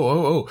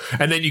 oh.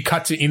 And then you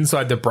cut to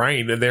inside the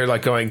brain, and they're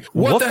like going,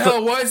 what the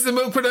hell? Why is the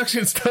milk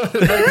production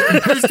started?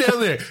 Like, who's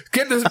down there?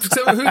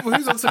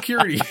 Who's on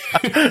security?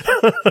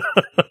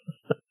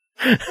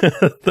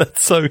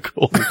 That's so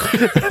cool.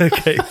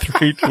 Okay,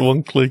 3, 2,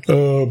 1, click.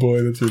 Oh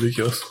boy, that's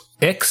ridiculous.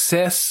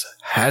 Excess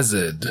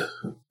hazard.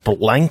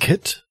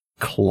 Blanket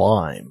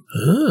climb.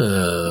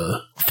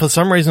 for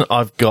some reason,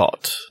 I've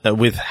got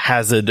with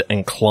hazard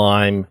and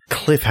climb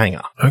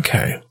cliffhanger.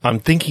 Okay. I'm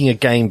thinking a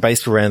game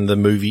based around the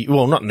movie.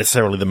 Well, not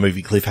necessarily the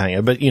movie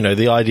Cliffhanger, but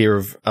the idea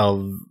of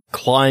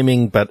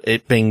climbing, but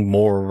it being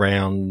more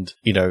around,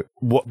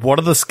 what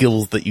are the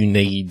skills that you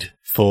need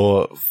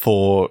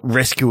for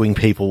rescuing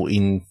people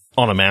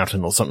on a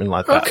mountain or something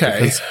like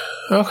that.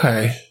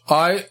 Okay.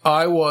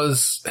 I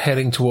was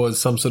heading towards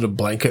some sort of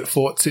blanket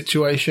fort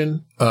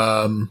situation,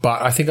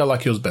 but I think I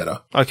like yours better.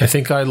 Okay. I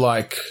think I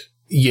like,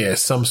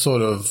 some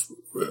sort of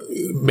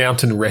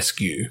mountain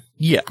rescue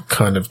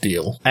kind of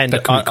deal. And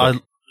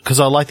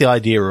because I like the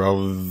idea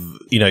of,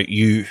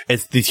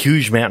 it's this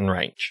huge mountain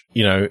range,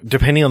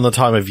 depending on the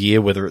time of year,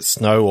 whether it's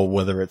snow or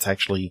whether it's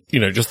actually,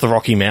 just the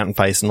Rocky Mountain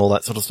face and all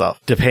that sort of stuff,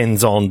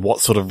 depends on what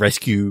sort of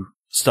rescue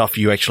stuff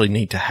you actually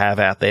need to have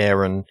out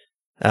there. And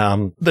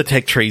the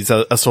tech trees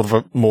are sort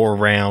of more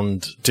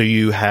around, do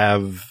you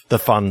have the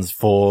funds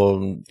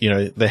for,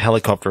 the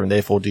helicopter, and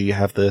therefore do you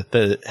have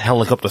the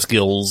helicopter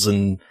skills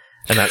and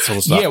that sort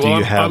of stuff? Yeah,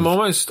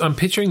 well, I'm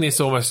picturing this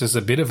almost as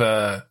a bit of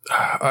a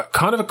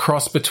kind of a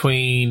cross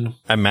between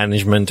a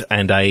management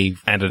and an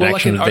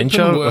action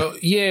adventure. Open world.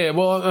 Yeah,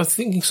 well, I was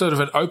thinking sort of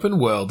an open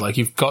world. Like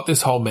you've got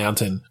this whole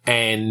mountain,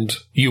 and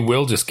you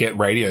will just get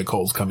radio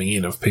calls coming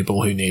in of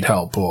people who need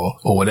help or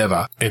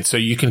whatever, and so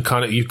you can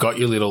you've got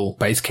your little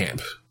base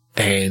camp,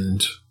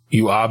 and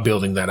you are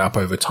building that up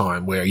over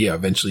time where,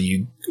 eventually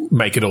you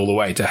make it all the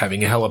way to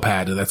having a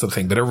helipad and that sort of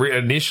thing. But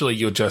initially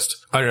you're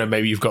just, I don't know,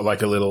 maybe you've got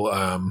like a little,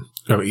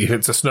 if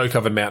it's a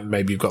snow-covered mountain,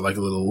 maybe you've got like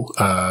a little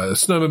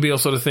snowmobile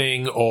sort of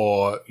thing,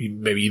 or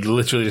maybe you're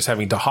literally just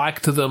having to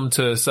hike to them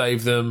to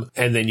save them.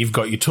 And then you've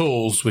got your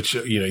tools, which,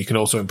 you can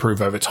also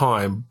improve over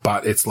time.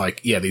 But it's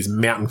like, these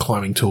mountain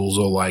climbing tools,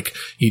 or like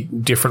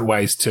different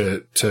ways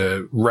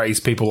to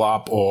raise people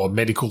up, or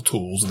medical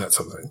tools and that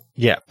sort of thing.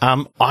 Yeah.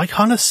 I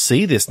kind of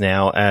see this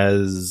now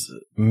as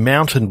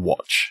Mountain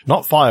Watch,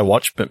 not Fire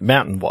Watch, but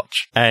Mountain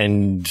Watch.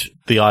 And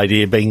the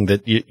idea being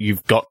that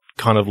you've got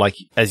kind of like,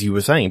 as you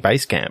were saying,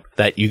 base camp,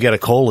 that you get a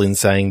call in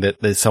saying that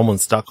there's someone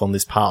stuck on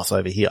this pass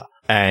over here.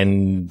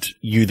 And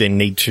you then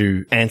need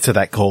to answer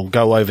that call,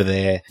 go over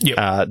there,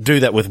 do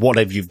that with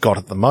whatever you've got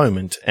at the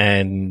moment.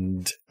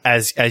 And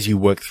as you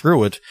work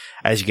through it,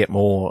 as you get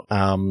more,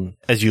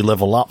 as you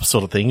level up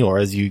sort of thing, or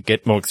as you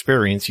get more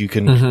experience, you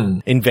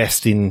can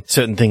invest in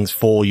certain things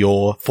for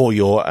your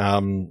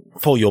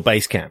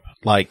base camp.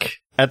 Like,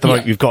 at the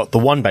moment, you've got the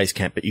one base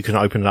camp, but you can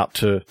open it up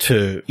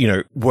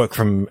to work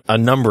from a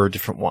number of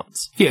different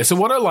ones. Yeah. So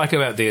what I like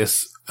about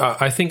this,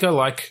 I think I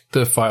like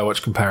the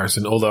Firewatch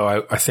comparison,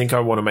 although I think I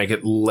want to make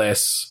it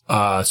less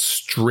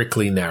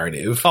strictly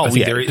narrative. Oh, I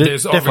think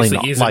there's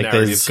obviously is a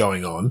narrative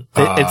going on.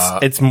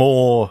 It's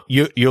more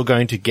you're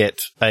going to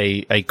get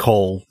a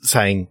call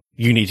saying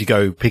you need to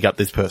go pick up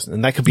this person,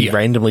 and that could be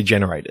randomly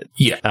generated.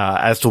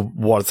 As to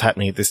what's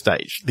happening at this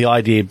stage. The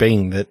idea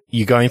being that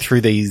you're going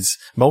through these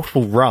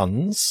multiple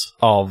runs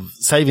of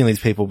saving these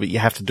people, but you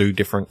have to do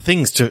different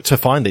things to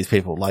find these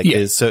people. Like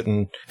there's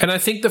certain, and I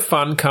think the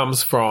fun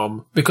comes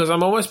from, because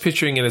I'm almost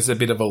picturing it as a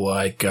bit of a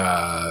like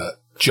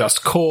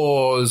Just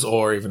Cause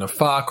or even a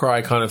Far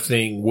Cry kind of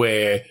thing,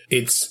 where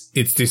it's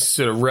this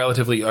sort of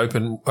relatively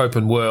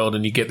open world,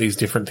 and you get these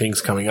different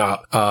things coming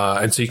up.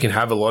 And so you can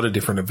have a lot of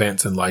different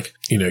events and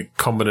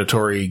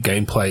combinatory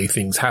gameplay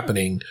things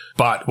happening.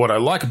 But what I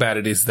like about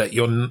it is that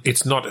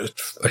it's not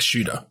a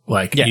shooter.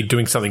 You're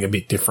doing something a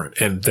bit different.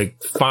 And the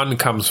fun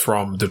comes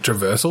from the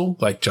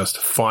traversal, like just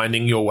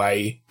finding your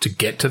way to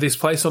get to this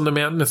place on the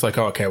mountain. It's like,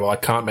 oh, okay, well, I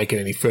can't make it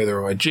any further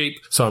on my Jeep,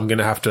 so I'm going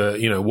to have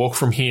to, walk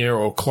from here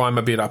or climb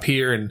a bit up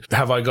here. And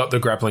have I got the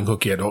grappling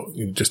hook yet? Or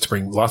just to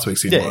bring last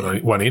week's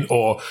one in,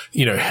 or,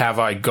 have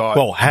I got...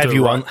 Well, have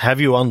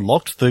you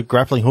unlocked the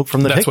grappling hook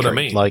from the tech tree? That's what I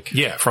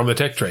mean. From the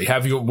tech tree.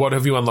 What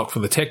have you unlocked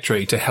from the tech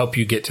tree to help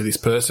you get to this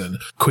person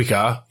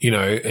quicker,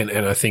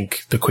 and I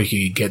think the quicker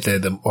you get there,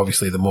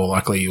 obviously the more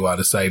likely you are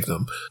to save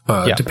them,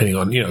 depending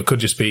on, it could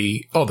just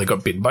be, they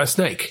got bitten by a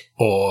snake,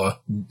 or,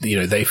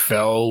 they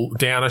fell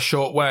down a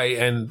short way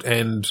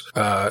and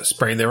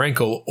sprained their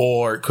ankle,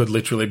 or it could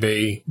literally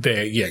be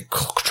they're,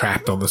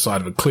 trapped on the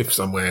side of a cliff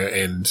somewhere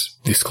and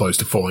this close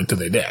to falling to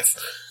their death.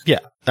 Yeah.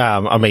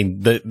 I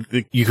mean,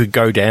 you could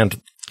go down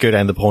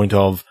the point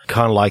of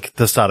kind of like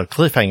the start of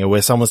Cliffhanger,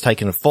 where someone's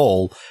taken a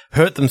fall,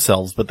 hurt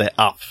themselves, but they're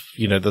up,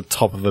 the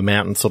top of a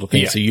mountain sort of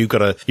thing. Yeah. So you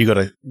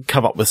gotta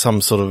come up with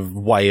some sort of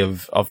way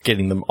of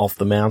getting them off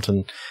the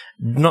mountain.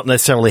 Not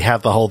necessarily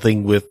have the whole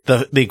thing with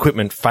the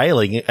equipment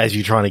failing as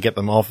you're trying to get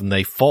them off and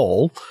they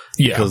fall.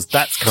 Yeah. Because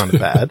that's kind of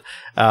bad.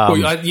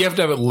 You have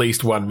to have at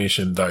least one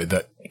mission though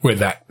where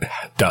that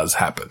does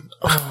happen.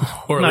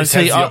 Or at least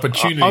has the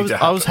opportunity to happen.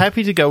 I was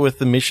happy to go with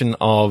the mission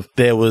of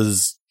there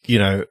was,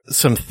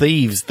 some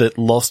thieves that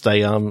lost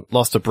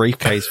a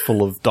briefcase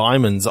full of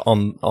diamonds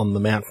on the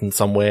mountain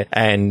somewhere,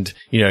 and,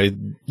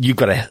 you've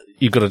got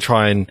to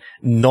try and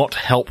not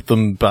help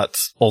them, but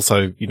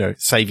also,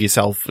 save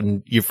yourself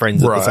and your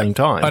friends at the same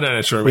time. I don't know.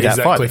 Is that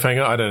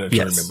Cliffhanger? I don't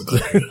remember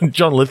that.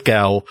 John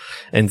Lithgow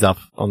ends up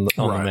on the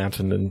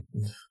mountain, and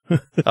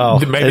Oh,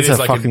 maybe it's there's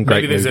a like fucking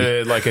great maybe there's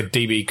movie. like a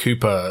DB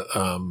Cooper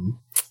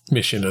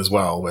mission as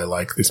well, where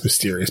like this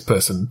mysterious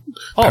person.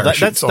 Oh,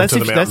 parachutes onto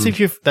the mountain.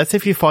 that's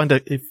if you find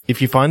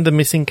if you find the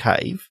missing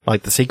cave,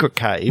 like the secret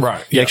cave, Right,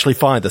 you yeah. actually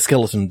find the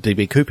skeleton of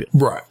DB Cooper,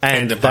 Right,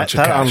 and a bunch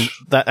of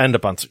cash. and a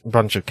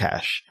bunch of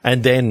cash,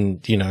 and then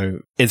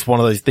it's one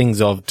of those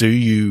things of do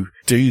you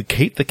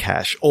keep the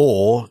cash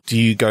or do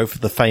you go for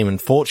the fame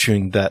and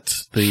fortune that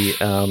the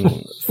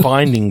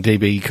finding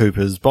DB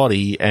Cooper's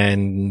body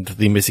and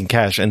the missing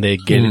cash, and they're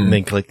getting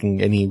then collecting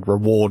any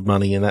reward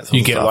money and that sort You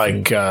of get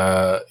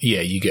stuff.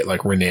 you get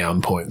like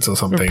renown points or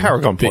something.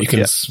 Paragon that points, you can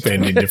yeah.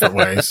 spend in different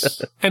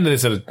ways. And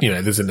there's an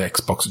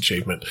Xbox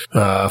achievement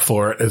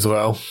for it as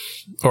well.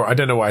 Or I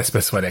don't know why I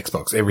specified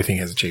Xbox. Everything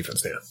has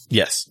achievements now.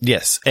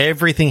 Yes,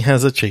 everything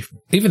has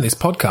achievement. Even this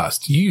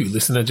podcast, you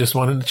listener just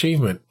won an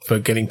achievement for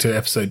getting to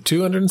episode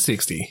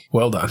 260.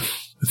 Well done.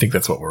 I think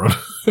that's what we're on.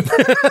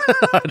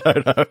 I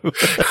don't know.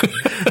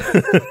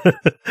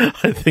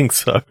 I think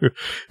so.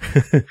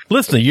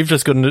 Listener, you've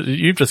just got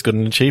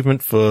an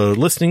achievement for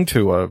listening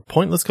to a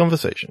pointless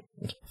conversation.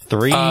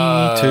 3, 2,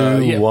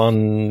 yeah.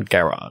 1,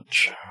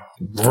 garage.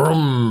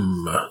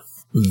 Vroom.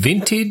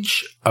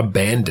 Vintage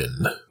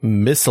abandon.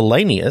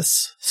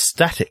 Miscellaneous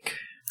static.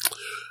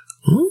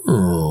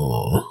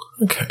 Ooh,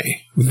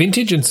 okay.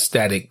 Vintage and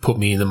static put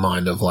me in the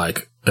mind of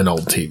like an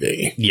old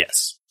TV.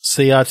 Yes.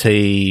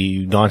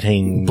 CRT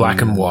 19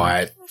 Black and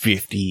white.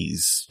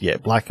 50s. Yeah,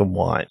 black and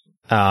white.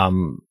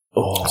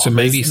 So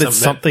maybe there's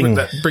something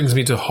that brings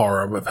me to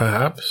horror, but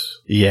perhaps.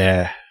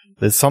 Yeah.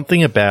 There's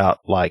something about,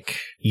 like,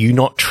 you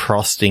not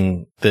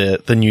trusting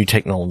the new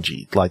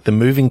technology. Like, the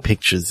moving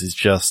pictures is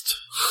just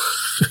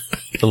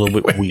a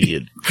little bit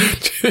weird.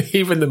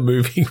 Even the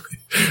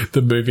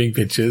moving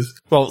pictures.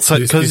 Well, so,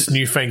 this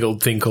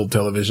newfangled thing called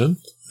television.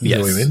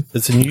 yes, Is that what you mean?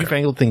 it's a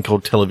newfangled thing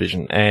called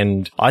television.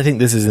 And I think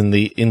this is in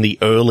the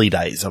early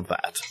days of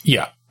that.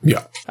 Yeah.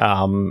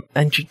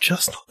 And you're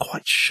just not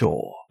quite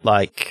sure.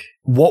 Like,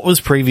 what was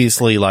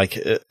previously like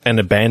an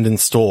abandoned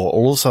store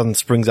all of a sudden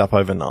springs up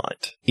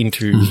overnight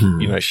into,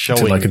 showing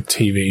To like a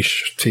TV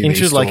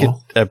into store. like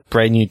a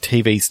brand new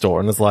TV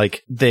store. And it's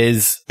like,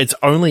 it's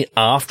only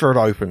after it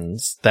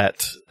opens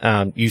that,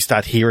 you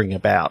start hearing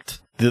about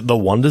the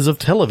wonders of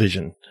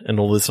television and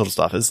all this sort of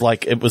stuff. It's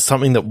like, it was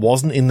something that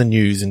wasn't in the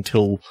news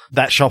until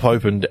that shop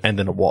opened, and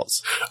then it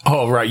was.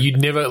 Oh, right. You'd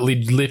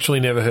literally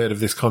never heard of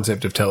this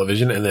concept of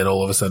television, and then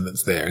all of a sudden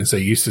it's there. And so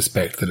you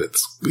suspect that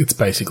it's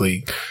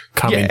basically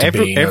come into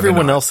being everyone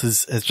overnight. else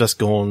has just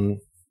gone,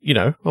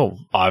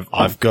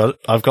 I've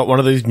got one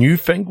of those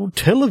newfangled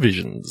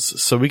televisions,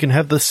 so we can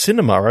have the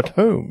cinema at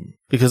home.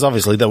 Because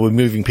obviously they were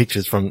moving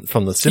pictures from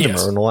the cinema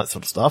Yes. and all that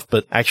sort of stuff,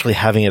 but actually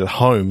having it at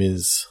home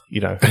is,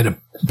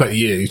 But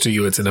yeah, to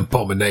you it's an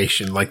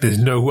abomination. Like there's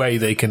no way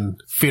they can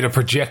fit a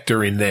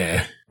projector in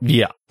there.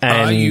 yeah.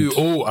 And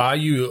Are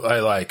you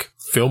a like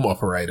film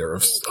operator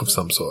of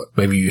some sort?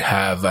 Maybe you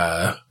have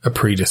a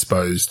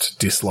predisposed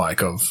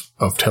dislike of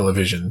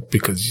television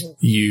because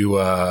you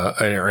are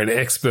an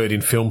expert in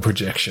film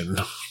projection.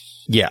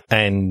 yeah,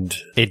 and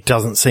it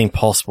doesn't seem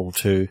possible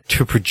to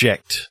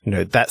project,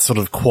 that sort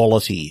of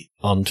quality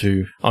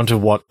onto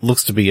what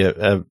looks to be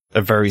a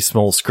very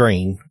small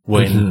screen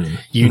when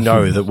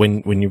that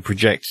when you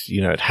project,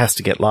 it has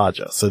to get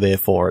larger. So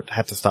therefore it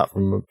had to start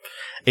from an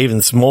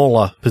even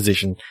smaller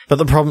position. But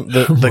the problem,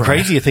 the Right.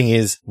 crazier thing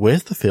is,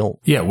 where's the film?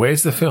 Yeah,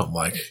 where's the film?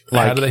 Like,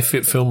 how do they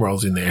fit film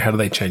rolls in there? How do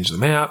they change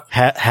them out?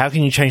 How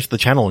can you change the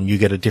channel and you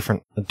get a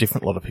different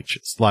lot of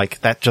pictures?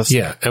 Like that just,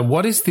 Yeah, and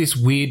what is this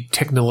weird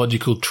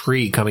technological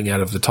tree coming out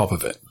of the top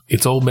of it?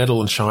 It's all metal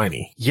and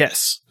shiny.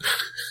 yes,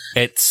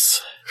 it's,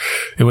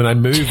 And when I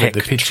move it, the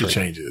Tech picture tree.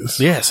 changes.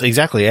 yes,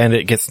 exactly. And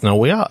it gets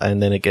nowhere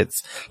and then it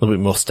gets a little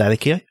bit more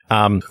staticky.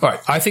 All right,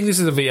 I think this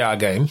is a VR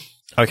game.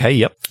 Okay.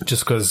 Yep.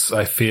 Just because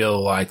I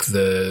feel like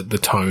the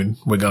tone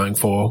we're going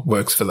for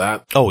works for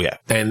that. Oh yeah.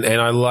 And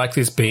I like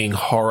this being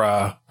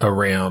horror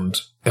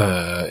around,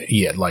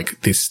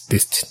 like this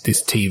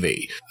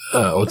TV,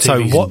 or TVs So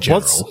in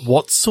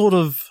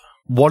general.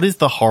 what is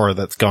the horror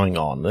that's going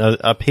on?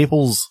 Are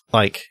people's,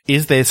 like,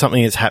 is there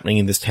something that's happening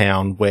in this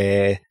town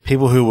where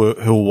people who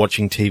are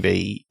watching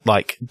TV,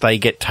 like, they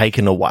get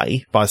taken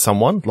away by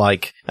someone,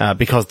 like,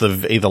 because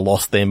they've either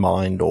lost their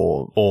mind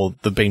or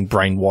they've been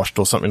brainwashed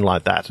or something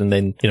like that. And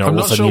then, all I'm of a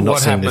not sudden sure you're not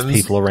what seeing happens.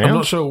 these people around. I'm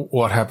not sure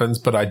what happens,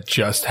 but I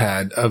just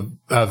had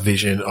a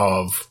vision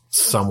of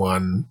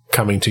someone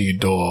coming to your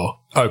door,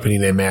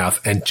 opening their mouth,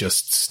 and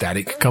just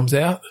static comes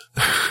out.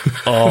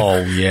 Oh,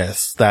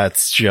 yes.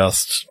 That's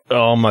just,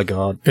 oh my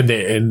God. And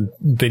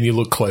then you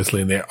look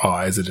closely and their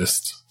eyes are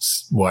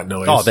just white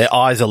noise. Oh, their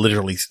eyes are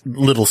literally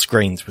little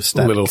screens with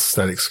static. Little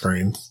static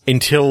screens.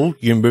 Until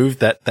you move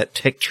that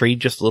tech tree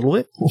just a little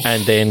bit,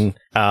 and then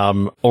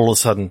all of a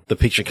sudden the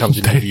picture comes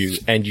into view,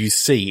 and you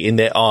see in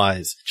their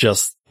eyes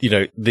just,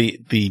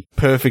 the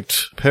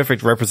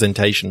perfect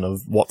representation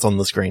of what's on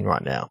the screen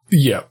right now.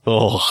 Yeah.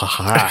 Oh,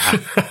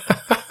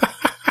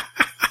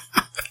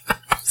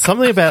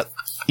 something about,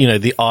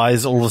 the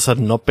eyes all of a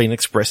sudden not being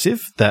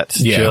expressive, that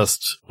Yeah.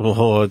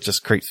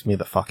 just creeps me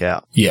the fuck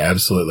out. Yeah,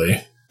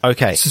 absolutely.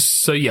 Okay.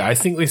 So yeah, I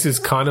think this is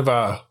kind of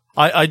a...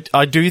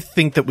 I do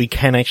think that we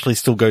can actually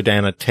still go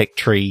down a tech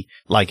tree,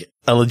 like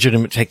a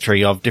legitimate tech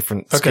tree of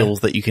different skills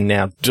that you can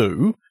now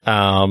do,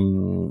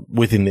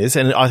 within this.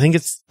 And I think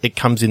it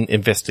comes in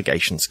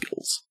investigation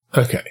skills.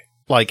 Okay.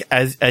 Like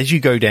as you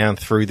go down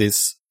through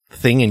this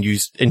thing and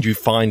you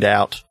find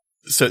out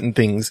certain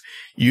things,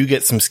 you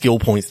get some skill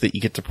points that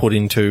you get to put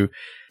into,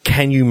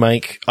 can you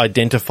make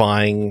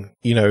identifying,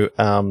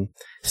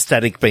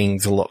 static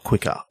beings a lot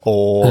quicker,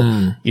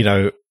 or,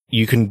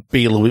 you can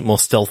be a little bit more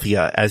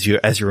stealthier as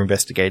you're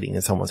investigating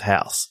in someone's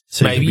house.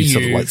 So maybe you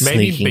can be sort of like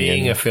sneaking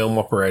being a film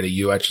operator,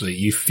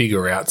 you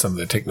figure out some of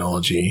the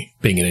technology,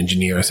 being an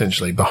engineer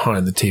essentially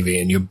behind the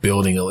TV, and you're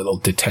building a little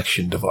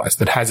detection device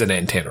that has an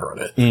antenna on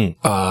it.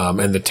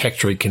 And the tech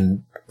tree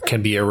can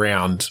be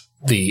around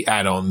the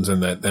add-ons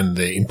and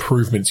the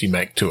improvements you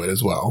make to it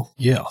as well.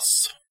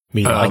 Yes.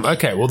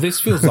 Okay. Well,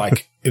 this feels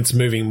like it's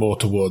moving more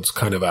towards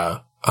kind of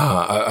a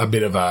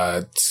bit of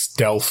a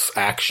stealth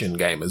action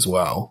game as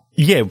well.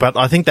 Yeah, but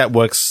I think that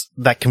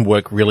can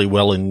work really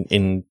well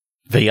in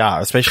VR,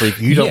 especially if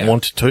you don't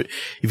want to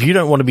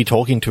be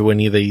talking to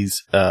any of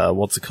these,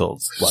 what's it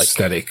called? Like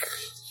static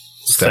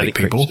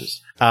people.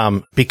 Creatures.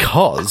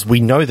 Because we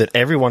know that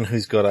everyone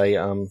who's got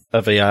a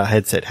VR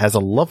headset has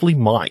a lovely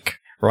mic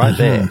right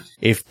there.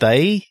 If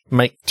they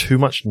make too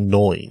much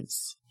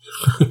noise,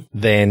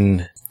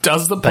 then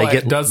does the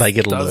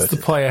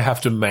player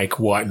have to make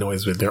white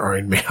noise with their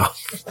own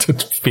mouth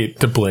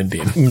to blend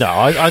in? No,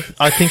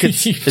 I think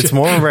it's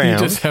more around. You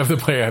just have the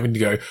player having to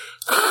go.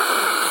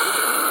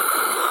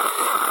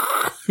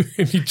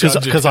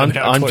 Because I'm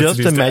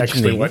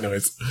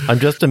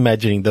just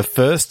imagining the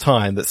first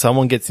time that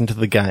someone gets into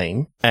the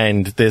game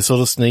and they're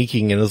sort of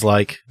sneaking and is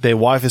like, their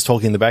wife is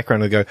talking in the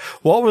background and go,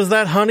 "What was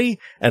that, honey?"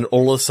 And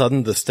all of a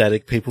sudden the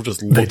static people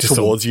just look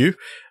towards you.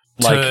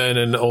 Like, turn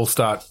and all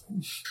start.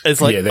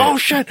 It's like, oh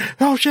shit.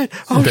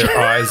 Their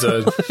eyes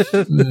are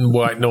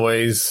white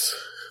noise.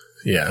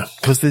 Yeah.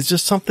 Because there's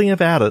just something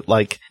about it.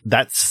 Like,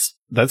 that's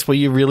where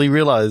you really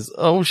realize,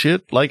 oh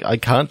shit, like, I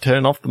can't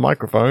turn off the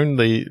microphone.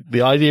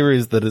 The idea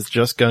is that it's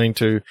not going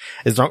to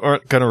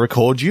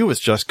record you. It's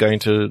just going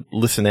to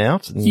listen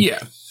out. And yeah.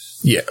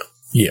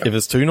 If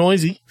it's too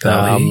noisy,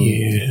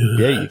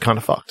 you're kind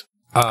of fucked.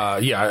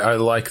 I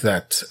like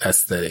that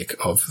aesthetic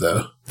of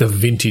the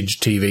vintage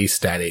TV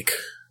static.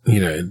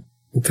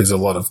 There's a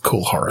lot of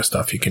cool horror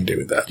stuff you can do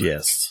with that.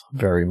 Yes,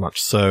 very much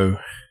so.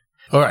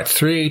 All right,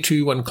 3,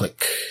 2, 1,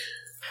 click.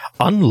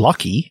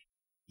 Unlucky,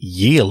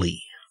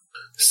 yearly.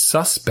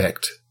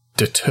 Suspect,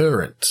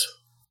 deterrent.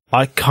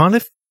 I kind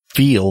of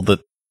feel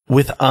that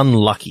with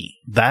unlucky,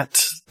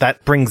 that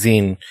brings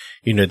in,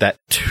 that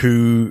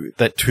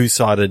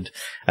two-sided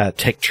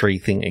tech tree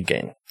thing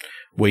again,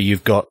 where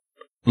you've got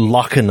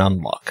luck and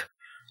unluck.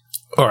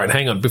 All right,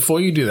 hang on.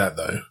 Before you do that,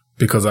 though,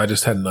 because I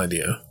just had an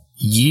idea.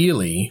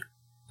 Yearly,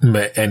 and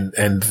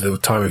the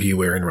time of year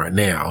we're in right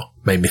now,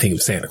 made me think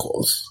of Santa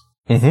Claus.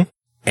 Mm-hmm.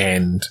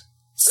 And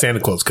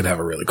Santa Claus could have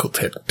a really cool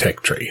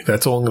tech tree.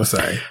 That's all I'm going to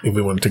say if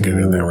we wanted to get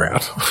in that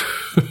route.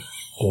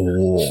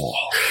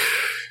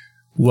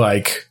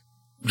 Like,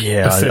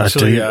 yeah,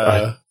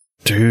 I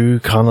do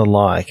kind of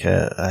like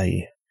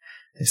a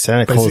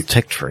Santa Claus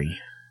tech tree.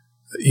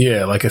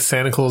 Yeah, like a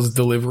Santa Claus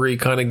delivery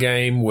kind of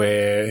game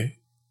where,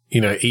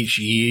 each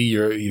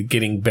year you're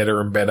getting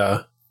better and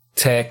better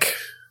tech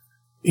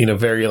in a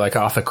very like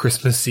Arthur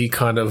Christmassy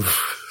kind of,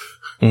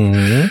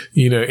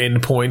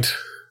 end point.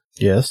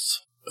 Yes.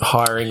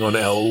 Hiring on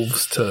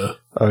elves and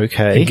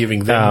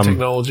giving them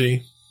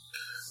technology.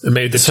 And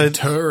maybe the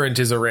deterrent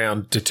is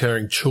around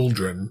deterring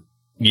children.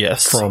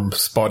 Yes. From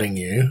spotting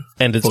you.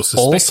 And it's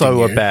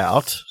also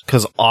about,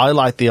 because I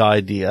like the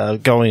idea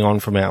going on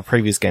from our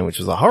previous game, which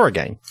was a horror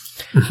game.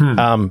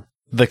 Mm-hmm.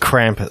 The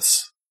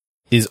Krampus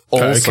is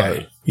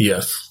also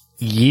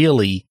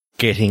yearly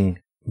getting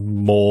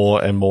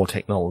more and more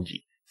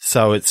technology.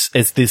 So it's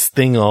this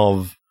thing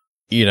of,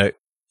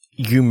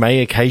 you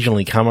may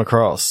occasionally come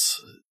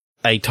across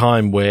a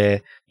time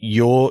where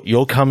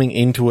you're coming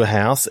into a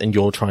house and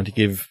you're trying to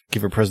give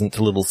a present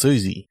to little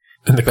Susie.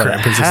 And the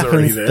Krampus is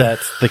already there. That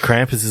the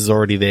Krampus is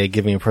already there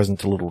giving a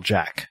present to little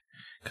Jack.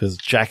 Because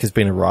Jack has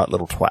been a right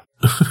little twat.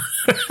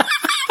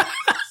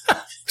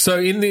 So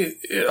I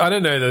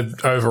don't know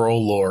the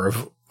overall lore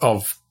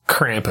of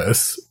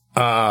Krampus.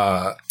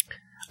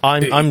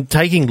 I'm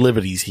taking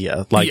liberties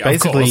here. Like,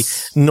 basically,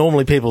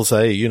 normally people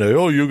say,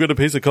 oh, you'll get a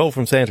piece of coal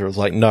from Santa. It's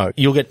like, no,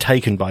 you'll get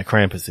taken by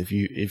Krampus if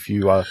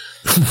you are.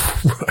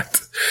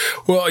 Right.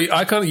 Well,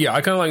 I kind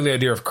of like the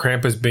idea of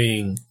Krampus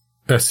being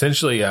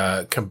essentially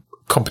your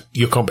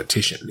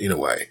competition in a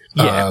way.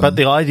 Yeah, but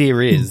the idea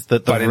is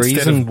that the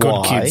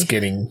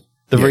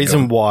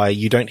reason why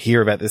you don't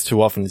hear about this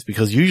too often is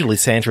because usually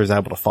Santa is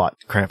able to fight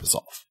Krampus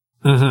off.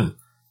 Mm-hmm.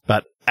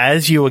 But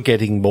as you are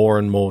getting more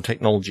and more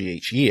technology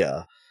each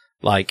year,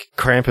 like,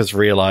 Krampus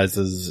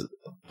realizes,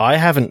 I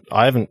haven't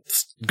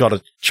got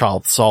a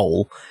child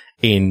soul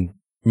in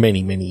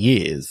many, many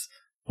years.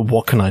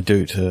 What can I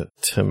do to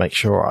make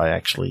sure I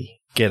actually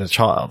get a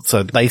child?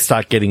 So they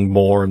start getting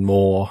more and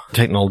more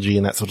technology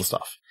and that sort of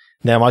stuff.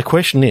 Now, my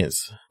question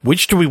is,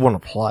 which do we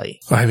want to play?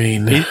 I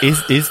mean,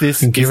 is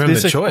this give him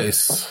the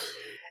choice?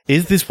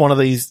 Is this one of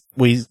these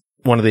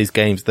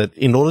games that,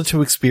 in order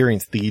to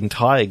experience the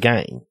entire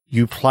game,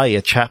 you play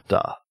a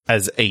chapter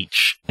as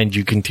each, and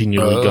you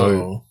continually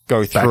go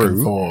through back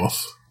and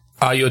forth?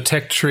 Are your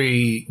tech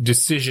tree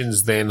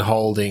decisions then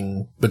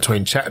holding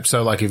between chapters?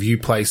 So, like, if you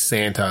play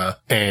Santa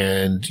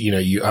and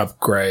you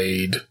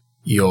upgrade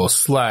your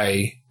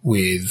sleigh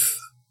with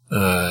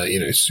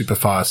super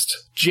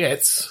fast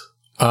jets,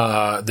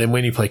 then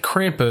when you play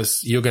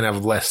Krampus, you're going to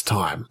have less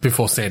time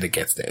before Santa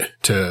gets there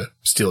to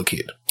steal a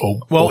kid,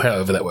 or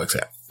however that works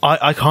out.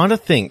 I kind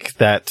of think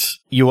that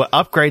you are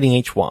upgrading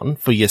each one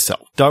for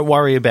yourself. Don't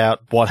worry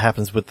about what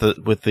happens with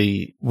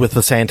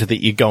the Santa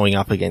that you're going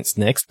up against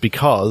next,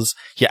 because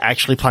you're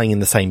actually playing in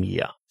the same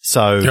year.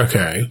 So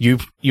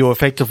you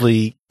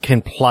effectively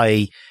can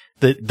play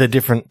the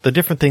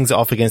different things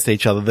off against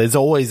each other. There's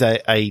always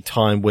a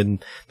time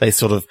when they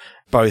sort of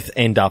both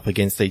end up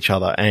against each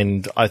other,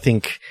 and I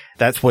think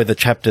that's where the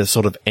chapter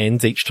sort of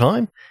ends each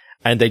time,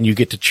 and then you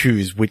get to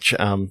choose which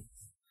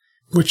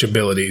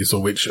abilities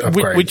or which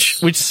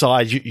upgrades, which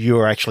side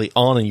you're actually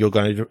on, and you're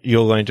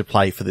going to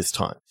play for this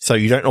time. So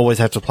you don't always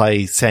have to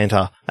play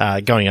Santa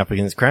going up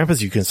against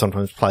Krampus. You can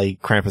sometimes play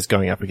Krampus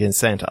going up against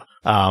Santa,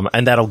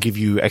 and that'll give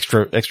you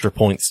extra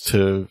points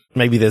to,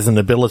 maybe there's an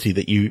ability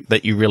that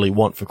you really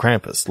want for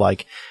Krampus,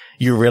 like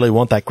you really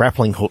want that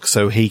grappling hook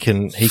so he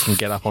can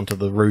get up onto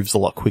the roofs a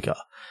lot quicker.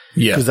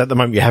 Yeah, because at the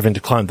moment you're having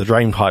to climb the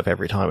drain pipe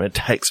every time. It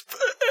takes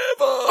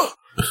forever.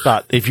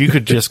 But if you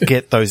could just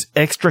get those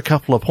extra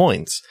couple of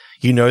points,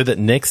 you know that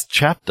next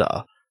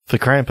chapter for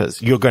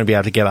Krampus, you're going to be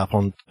able to get up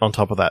on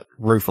top of that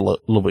roof a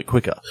little bit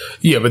quicker.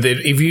 Yeah, but then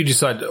if you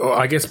decide,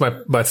 I guess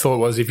my thought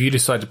was, if you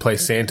decide to play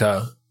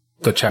Santa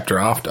the chapter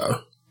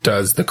after,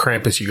 does the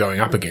Krampus you're going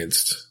up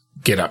against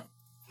get up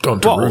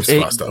onto roofs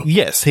faster?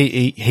 Yes,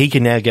 he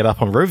can now get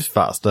up on roofs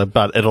faster,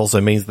 but it also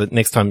means that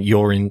next time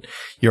you're in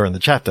the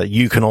chapter,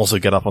 you can also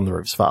get up on the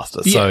roofs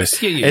faster. Yes,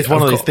 so it's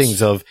one of those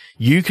things of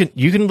you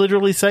can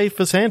literally say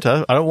for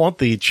Santa, I don't want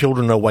the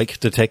children awake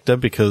detector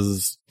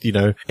because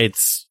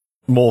it's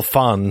more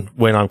fun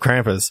when I'm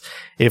Krampus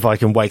if I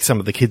can wake some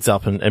of the kids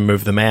up and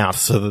move them out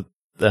so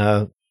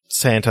that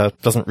Santa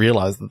doesn't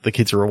realize that the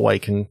kids are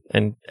awake and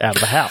out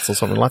of the house or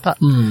something like that.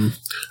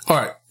 All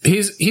right.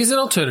 Here's an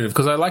alternative,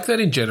 because I like that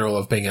in general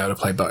of being able to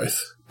play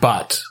both.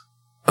 But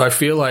I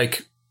feel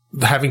like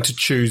having to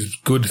choose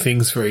good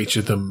things for each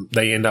of them,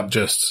 they end up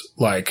just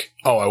like,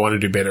 oh, I want to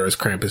do better as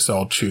Krampus, so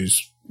I'll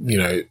choose,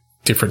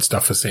 different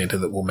stuff for Santa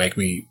that will make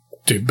me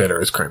do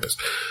better as Krampus.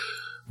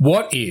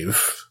 What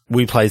if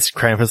we played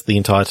Krampus the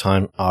entire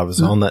time I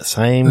was on that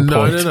same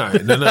point? No.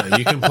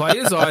 You can play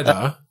as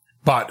either,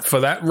 but for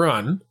that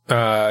run,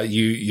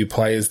 you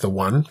play as the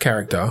one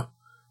character,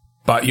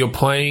 but you're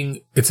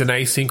playing, it's an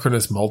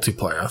asynchronous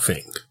multiplayer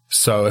thing.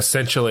 So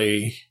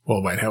essentially,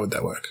 well, wait, how would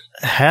that work?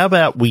 How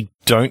about we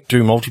don't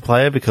do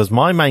multiplayer? Because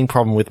my main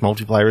problem with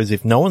multiplayer is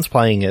if no one's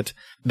playing it,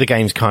 the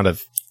game's kind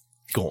of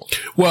gone.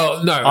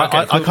 Well, no, okay.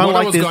 I kind of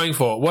like this.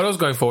 What I was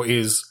going for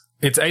is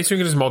it's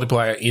asynchronous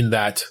multiplayer in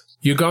that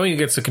you're going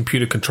against a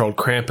computer-controlled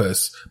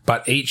Krampus,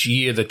 but each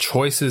year the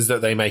choices that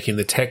they make in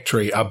the tech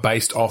tree are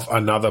based off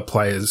another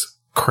player's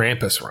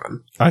Krampus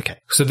run. Okay.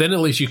 So then at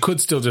least you could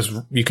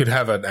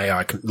have an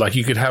AI, like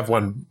you could have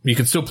one, you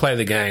could still play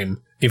the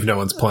game if no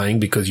one's playing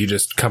because you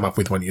just come up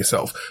with one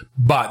yourself.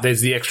 But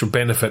there's the extra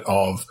benefit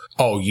of,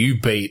 you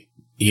beat,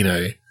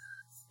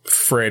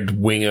 Fred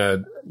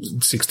Winger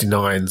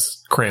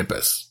 69's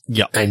Krampus.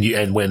 Yeah.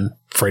 And when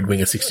Fred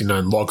Winger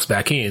 69 logs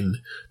back in,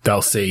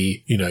 they'll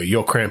see,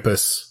 your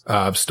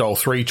Krampus stole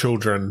 3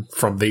 children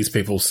from these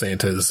people's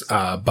Santas,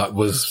 but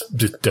was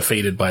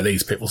defeated by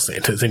these people's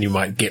Santas, and you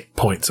might get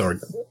points or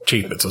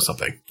achievements or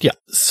something. Yeah.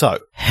 So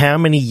how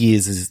many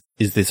years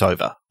is this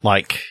over?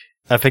 Like,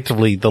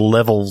 effectively the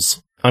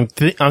levels, I'm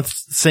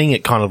seeing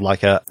it kind of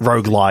like a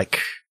roguelike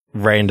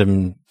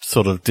random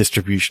sort of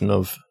distribution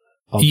of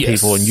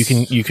yes. people, and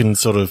you can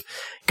sort of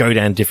go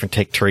down different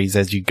tech trees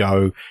as you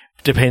go,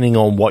 depending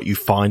on what you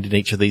find in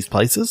each of these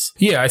places.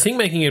 Yeah, I think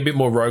making it a bit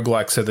more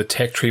roguelike, so the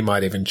tech tree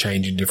might even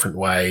change in different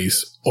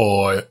ways,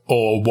 or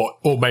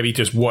maybe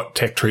just what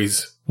tech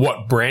trees,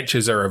 what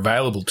branches are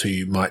available to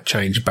you might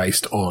change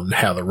based on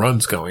how the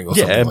run's going or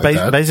something like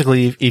that.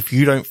 Basically, if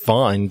you don't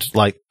find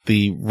like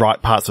the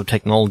right parts of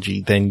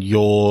technology, then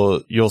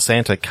your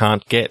Santa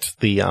can't get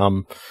the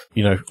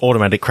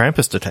automatic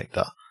Krampus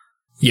detector.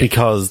 Yeah.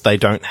 Because they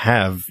don't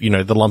have,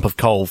 the lump of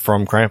coal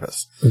from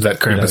Krampus. That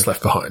Krampus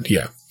left behind,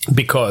 yeah.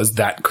 Because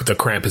the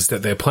Krampus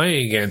that they're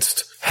playing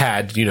against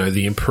had,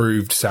 the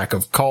improved sack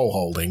of coal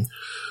holding,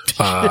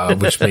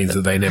 which means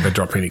that they never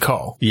drop any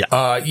coal. Yeah.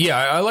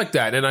 I like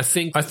that. And I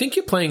think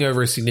you're playing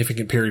over a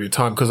significant period of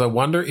time, because I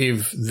wonder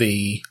if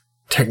the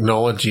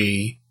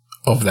technology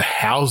of the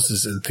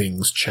houses and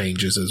things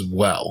changes as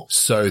well,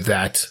 so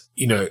that,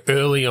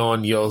 early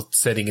on you're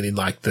setting it in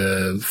like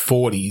the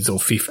 40s or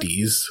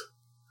 50s,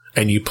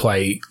 and you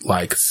play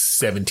like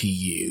 70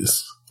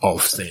 years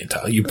of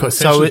Santa. You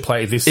essentially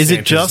play this is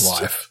Santa's it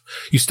just life.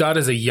 You start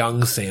as a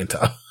young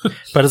Santa.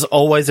 But it's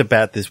always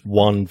about this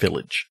one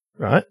village,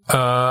 right?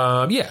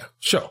 Yeah,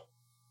 sure.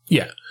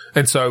 Yeah.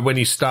 And so when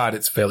you start,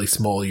 it's fairly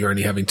small. You're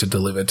only having to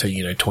deliver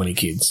to, 20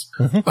 kids.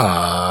 Mm-hmm.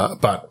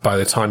 But by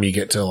the time you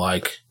get to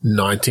like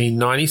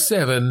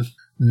 1997,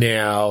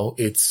 now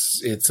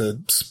it's a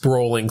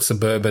sprawling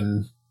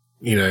suburban,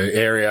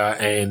 area,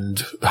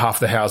 and half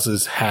the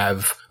houses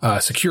have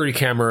security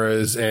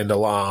cameras and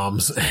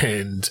alarms,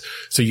 and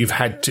so you've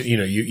had to,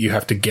 you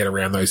have to get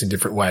around those in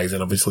different ways,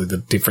 and obviously the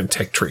different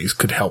tech trees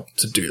could help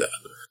to do that.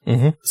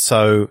 Mm-hmm.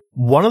 So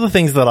one of the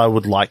things that I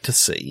would like to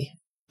see,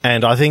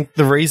 and I think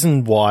the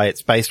reason why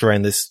it's based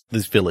around this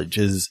village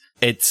is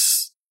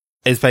it's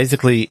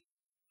basically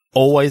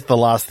always the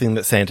last thing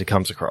that Santa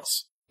comes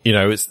across.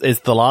 It's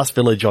the last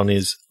village on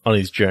his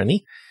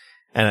journey,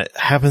 and it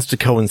happens to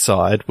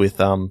coincide with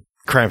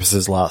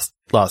Krampus's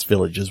last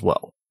village as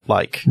well.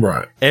 Like,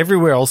 right.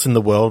 Everywhere else in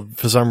the world,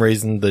 for some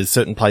reason, there's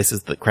certain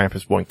places that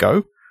Krampus won't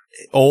go,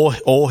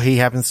 or he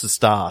happens to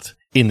start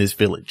in this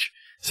village.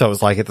 So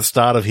it's like at the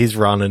start of his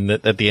run and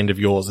at the end of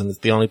yours, and it's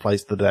the only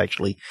place that it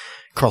actually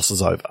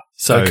crosses over.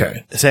 So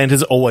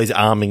Santa's always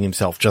arming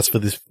himself just for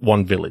this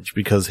one village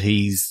because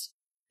he's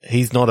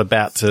not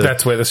about to...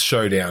 That's where the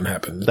showdown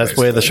happens. That's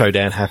basically where the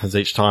showdown happens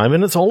each time.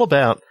 And it's all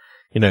about,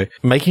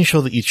 making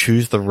sure that you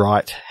choose the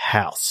right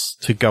house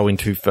to go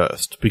into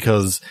first,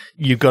 because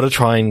you've got to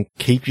try and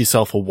keep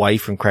yourself away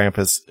from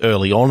Krampus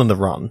early on in the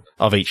run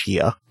of each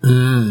year,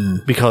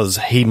 because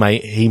he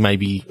may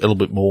be a little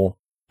bit more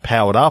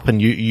powered up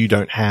and you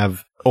don't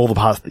have all the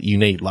parts that you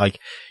need. Like,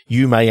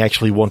 you may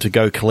actually want to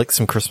go collect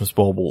some Christmas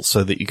baubles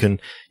so that you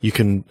can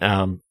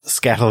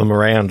scatter them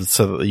around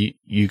so that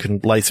you can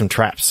lay some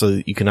traps so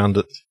that you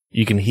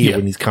can hear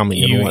when he's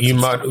coming. And all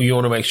that you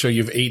want to make sure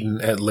you've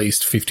eaten at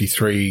least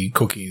 53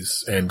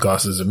 cookies and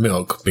glasses of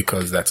milk,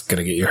 because that's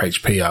going to get your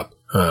HP up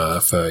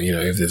for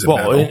if there's a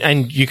battle.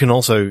 And you can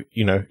also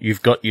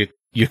you've got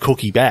your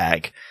cookie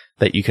bag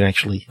that you can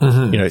actually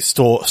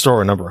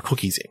store a number of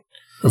cookies in.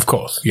 Of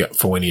course, yeah,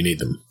 for when you need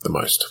them the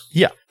most.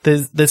 Yeah,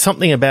 there's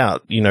something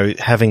about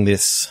having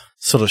this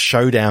sort of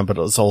showdown, but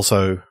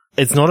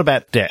it's not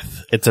about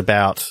death. It's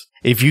about,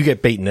 if you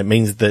get beaten, it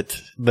means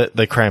that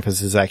the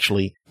Krampus is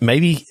actually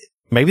maybe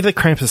the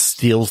Krampus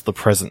steals the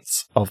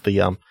presents of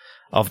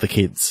the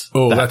kids.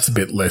 Oh, that's a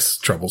bit less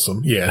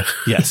troublesome. Yeah.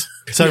 Yes.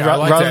 So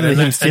rather than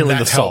him stealing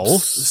the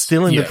souls,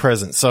 stealing the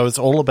presents. So it's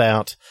all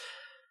about,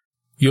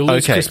 you'll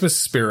lose Christmas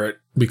spirit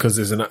because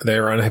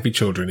there are unhappy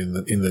children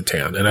in the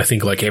town, and I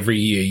think like every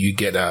year you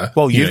get a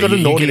you've got a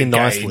naughty and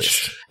nice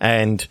list,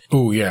 and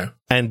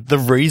and the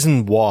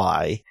reason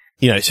why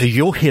so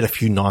you'll hit a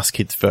few nice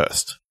kids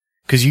first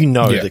because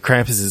that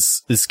Krampus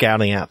is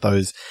scouting out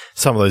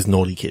some of those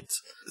naughty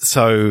kids.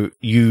 So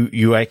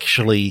you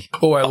actually...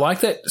 Oh, I like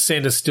that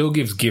Santa still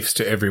gives gifts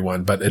to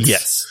everyone, but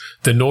it's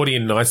the naughty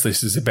and nice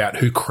list is about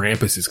who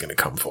Krampus is going to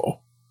come for.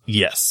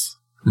 Yes.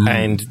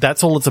 And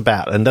that's all it's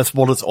about. And that's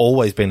what it's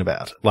always been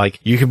about. Like,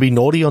 you can be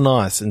naughty or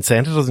nice, and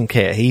Santa doesn't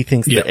care. He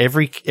thinks that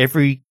every kid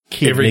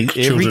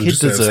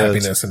deserves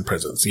happiness and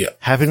presents. Yeah.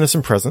 Happiness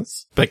and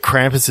presents. But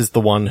Krampus is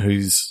the one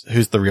who's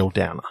the real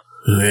downer.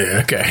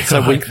 Yeah, okay.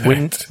 So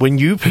when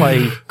you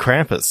play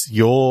Krampus,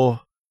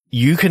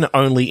 you can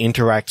only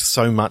interact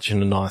so much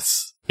in a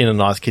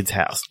nice kid's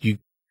house.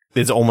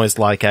 There's almost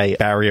like a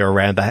barrier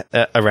around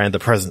the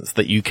presents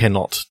that you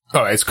cannot.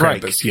 Oh, as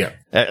Krampus, break, yeah,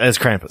 as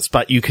Krampus,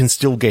 but you can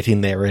still get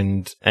in there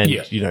and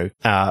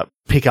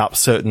pick up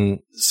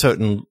certain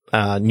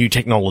new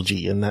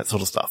technology and that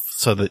sort of stuff,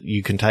 so that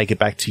you can take it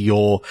back to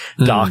your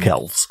dark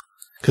elves.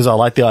 Because I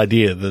like the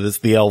idea that it's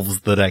the elves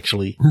that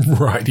actually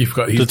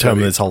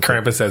determine this whole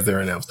Krampus has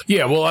their own elves.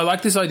 Yeah, well, I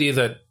like this idea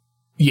that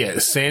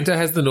Santa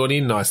has the naughty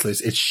and nice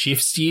list. It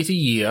shifts year to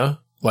year.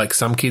 Like,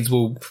 some kids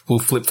will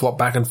flip-flop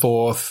back and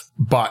forth,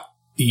 but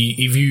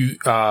if you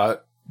are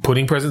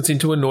putting presents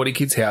into a naughty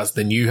kid's house,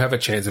 then you have a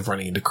chance of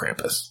running into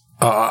Krampus.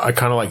 I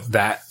kind of like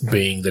that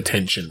being the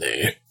tension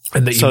there.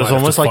 And that so it's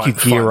almost like you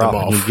gear up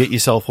and you get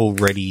yourself all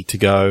ready to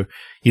go.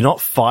 You're not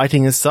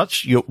fighting as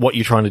such. What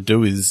you're trying to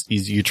do is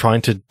you're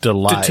trying to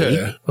delay.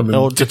 Deter.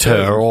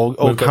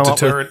 Or come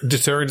up with...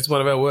 Deterrent is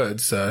one of our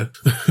words, so...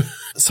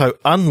 So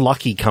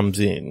unlucky comes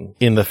in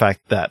the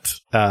fact that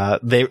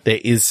there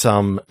is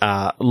some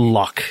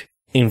luck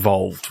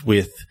involved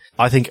with,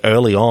 I think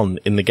early on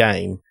in the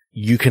game,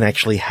 you can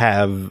actually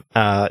have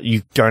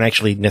you don't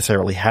actually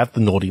necessarily have the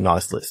naughty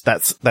nice list.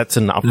 That's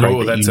an upgrade.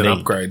 Oh, that's an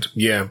upgrade.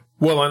 Yeah.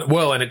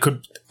 Well, and it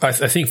could. I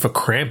think for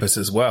Krampus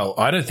as well.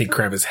 I don't think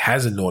Krampus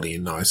has a naughty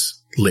and nice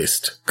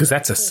list because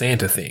that's a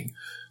Santa thing.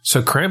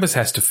 So Krampus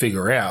has to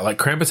figure out, like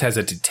Krampus has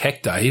a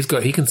detector.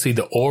 He can see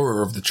the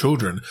aura of the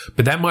children,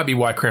 but that might be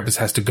why Krampus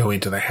has to go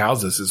into the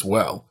houses as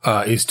well,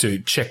 is to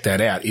check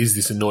that out. Is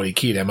this a naughty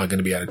kid? Am I going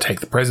to be able to take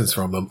the presents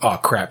from them? Oh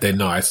crap, they're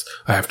nice.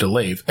 I have to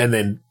leave. And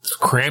then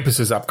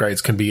Krampus's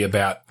upgrades can be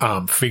about,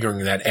 figuring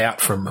that out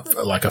from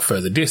like a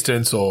further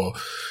distance, or,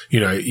 you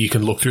know, you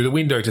can look through the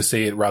window to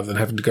see it rather than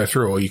having to go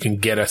through, or you can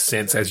get a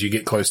sense as you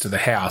get close to the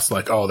house,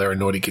 like, oh, there are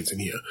naughty kids in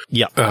here.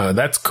 Yeah.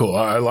 That's cool.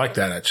 I like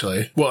that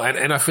actually. Well,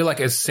 and I feel like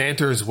as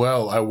Santa as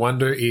well, I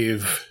wonder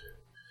if,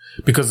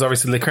 because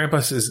obviously the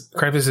Krampus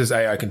is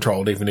AI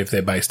controlled, even if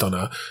they're based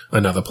on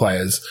another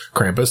player's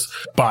Krampus,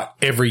 but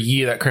every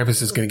year that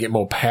Krampus is going to get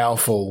more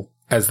powerful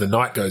as the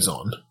night goes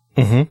on.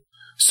 Mm-hmm.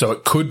 So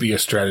it could be a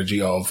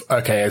strategy of,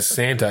 okay, as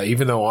Santa,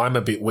 even though I'm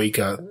a bit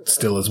weaker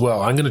still as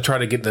well, I'm going to try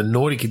to get the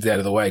naughty kids out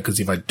of the way, because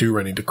if I do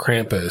run into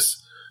Krampus,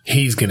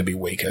 he's going to be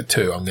weaker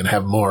too. I'm going to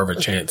have more of a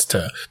chance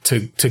to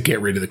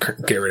get rid of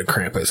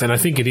Krampus. And I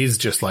think it is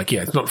just like,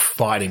 yeah, it's not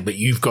fighting, but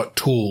you've got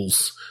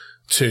tools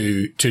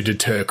to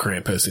deter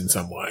Krampus in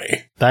some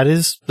way. That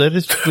is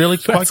really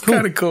quite That's cool.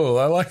 kind of cool.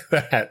 I like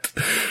that.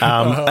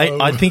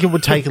 I think it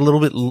would take a little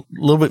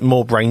bit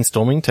more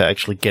brainstorming to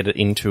actually get it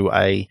into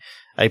a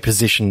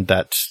position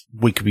that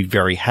we could be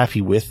very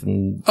happy with.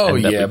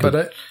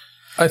 But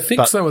I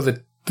think some of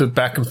the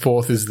back and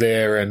forth is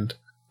there, and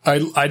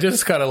I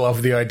just kind of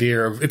love the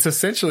idea of, it's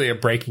essentially a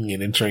breaking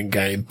and entering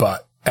game,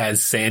 but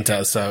as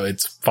Santa, so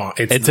it's fine.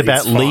 It's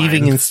about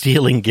leaving and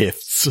stealing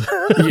gifts.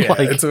 Yeah,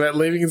 it's about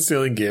leaving and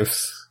stealing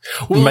gifts.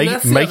 Well,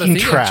 that's the making other thing,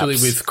 traps. actually,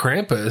 with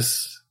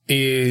Krampus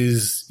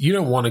is you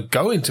don't want to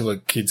go into a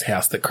kid's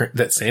house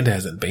that Santa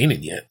hasn't been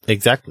in yet.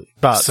 Exactly.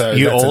 But so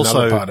you that's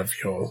also, another part of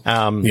your,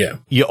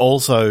 you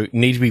also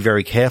need to be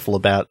very careful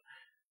about,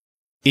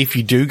 if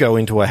you do go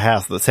into a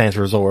house that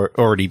Santa has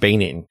already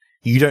been in,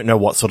 you don't know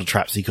what sort of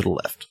traps he could have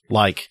left.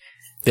 Like,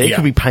 there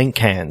could be paint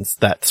cans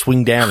that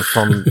swing down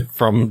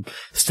from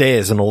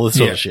stairs and all this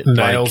sort of shit.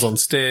 Nails on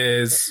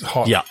stairs,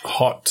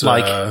 hot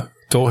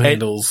door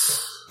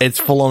handles. It's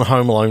full on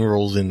Home Alone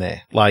rules in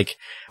there. Like,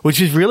 which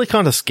is really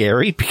kind of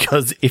scary,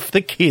 because if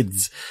the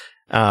kids,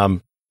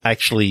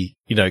 actually,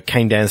 you know,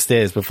 came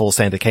downstairs before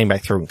Santa came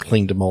back through and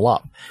cleaned them all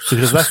up.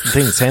 Because that's the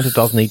thing, Santa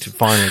does need to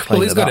finally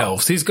clean it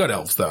up. He's got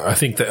elves though. I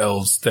think the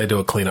elves, they do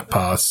a cleanup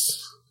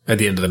pass at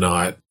the end of the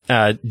night.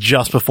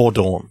 Just before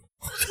dawn.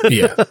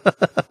 Yeah.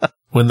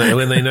 When they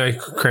know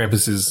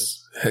Krampus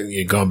is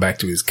gone back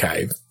to his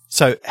cave.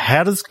 So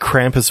how does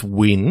Krampus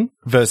win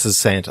versus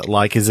Santa?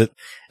 Like, is it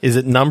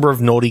number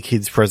of naughty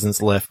kids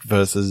presents left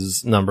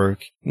versus number of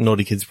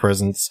naughty kids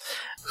presents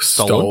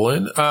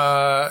stolen?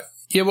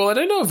 Yeah, well, I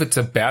don't know if it's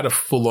about a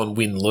full-on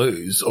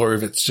win-lose, or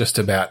if it's just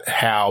about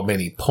how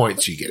many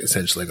points you get,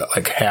 essentially,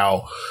 like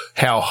how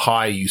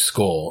high you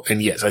score.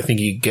 And yes, I think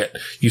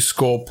you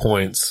score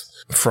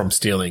points from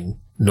stealing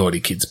naughty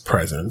kids'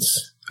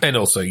 presents. And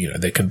also, you know,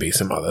 there can be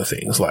some other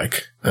things,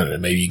 like, I don't know,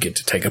 maybe you get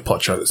to take a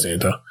pot shot at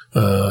Santa.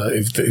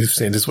 If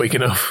Santa's weak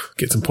enough,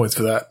 get some points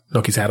for that.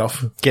 Knock his hat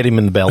off. Get him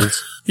in the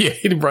bells. Yeah,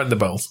 hit him right in the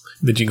bells.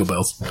 The jingle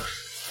bells.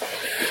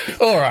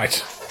 All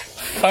right.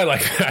 I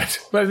like that.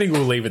 But I think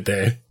we'll leave it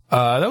there.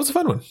 That was a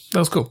fun one. That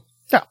was cool.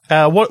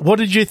 Yeah. What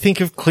did you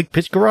think of Click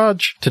Pitch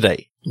Garage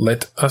today?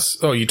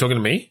 Oh, you talking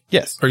to me?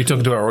 Yes. Or are you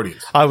talking to our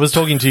audience? I was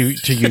talking to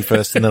you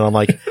first, and then I'm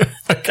like,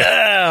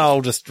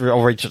 I'll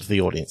reach out to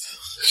the audience.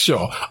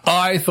 Sure.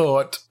 I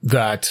thought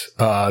that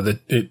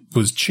it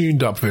was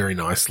tuned up very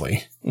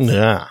nicely.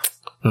 Yeah.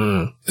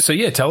 So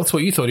yeah, tell us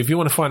what you thought. If you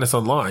want to find us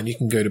online, you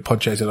can go to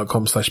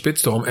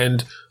podchaser.com/bitstorm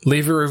and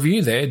leave a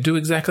review there. Do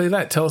exactly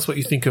that. Tell us what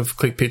you think of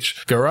Click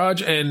Pitch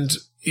Garage, and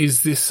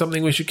is this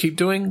something we should keep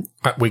doing?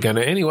 We're going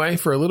to anyway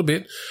for a little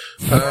bit.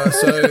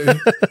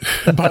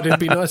 But it'd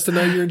be nice to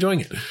know you're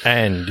enjoying it.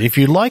 And if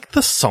you like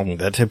the song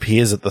that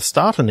appears at the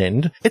start and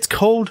end, it's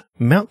called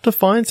Mount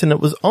Defiance, and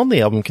it was on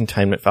the album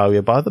Containment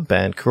Failure by the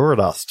band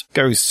Kuradust.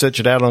 Go search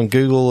it out on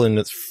Google, and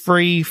it's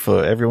free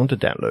for everyone to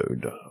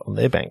download on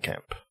their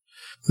Bandcamp.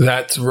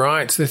 That's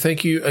right. So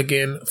thank you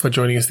again for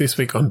joining us this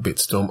week on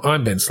Bitstorm.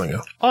 I'm Ben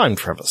Slinger. I'm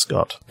Trevor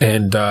Scott.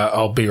 And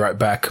I'll be right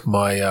back.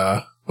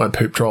 My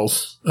poop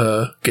troll's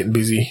getting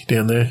busy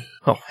down there.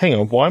 Oh, hang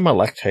on. Why am I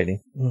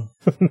lactating?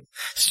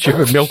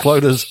 Stupid milk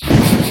loaders.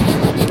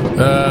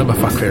 My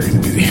fuck fairy's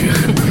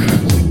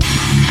busy.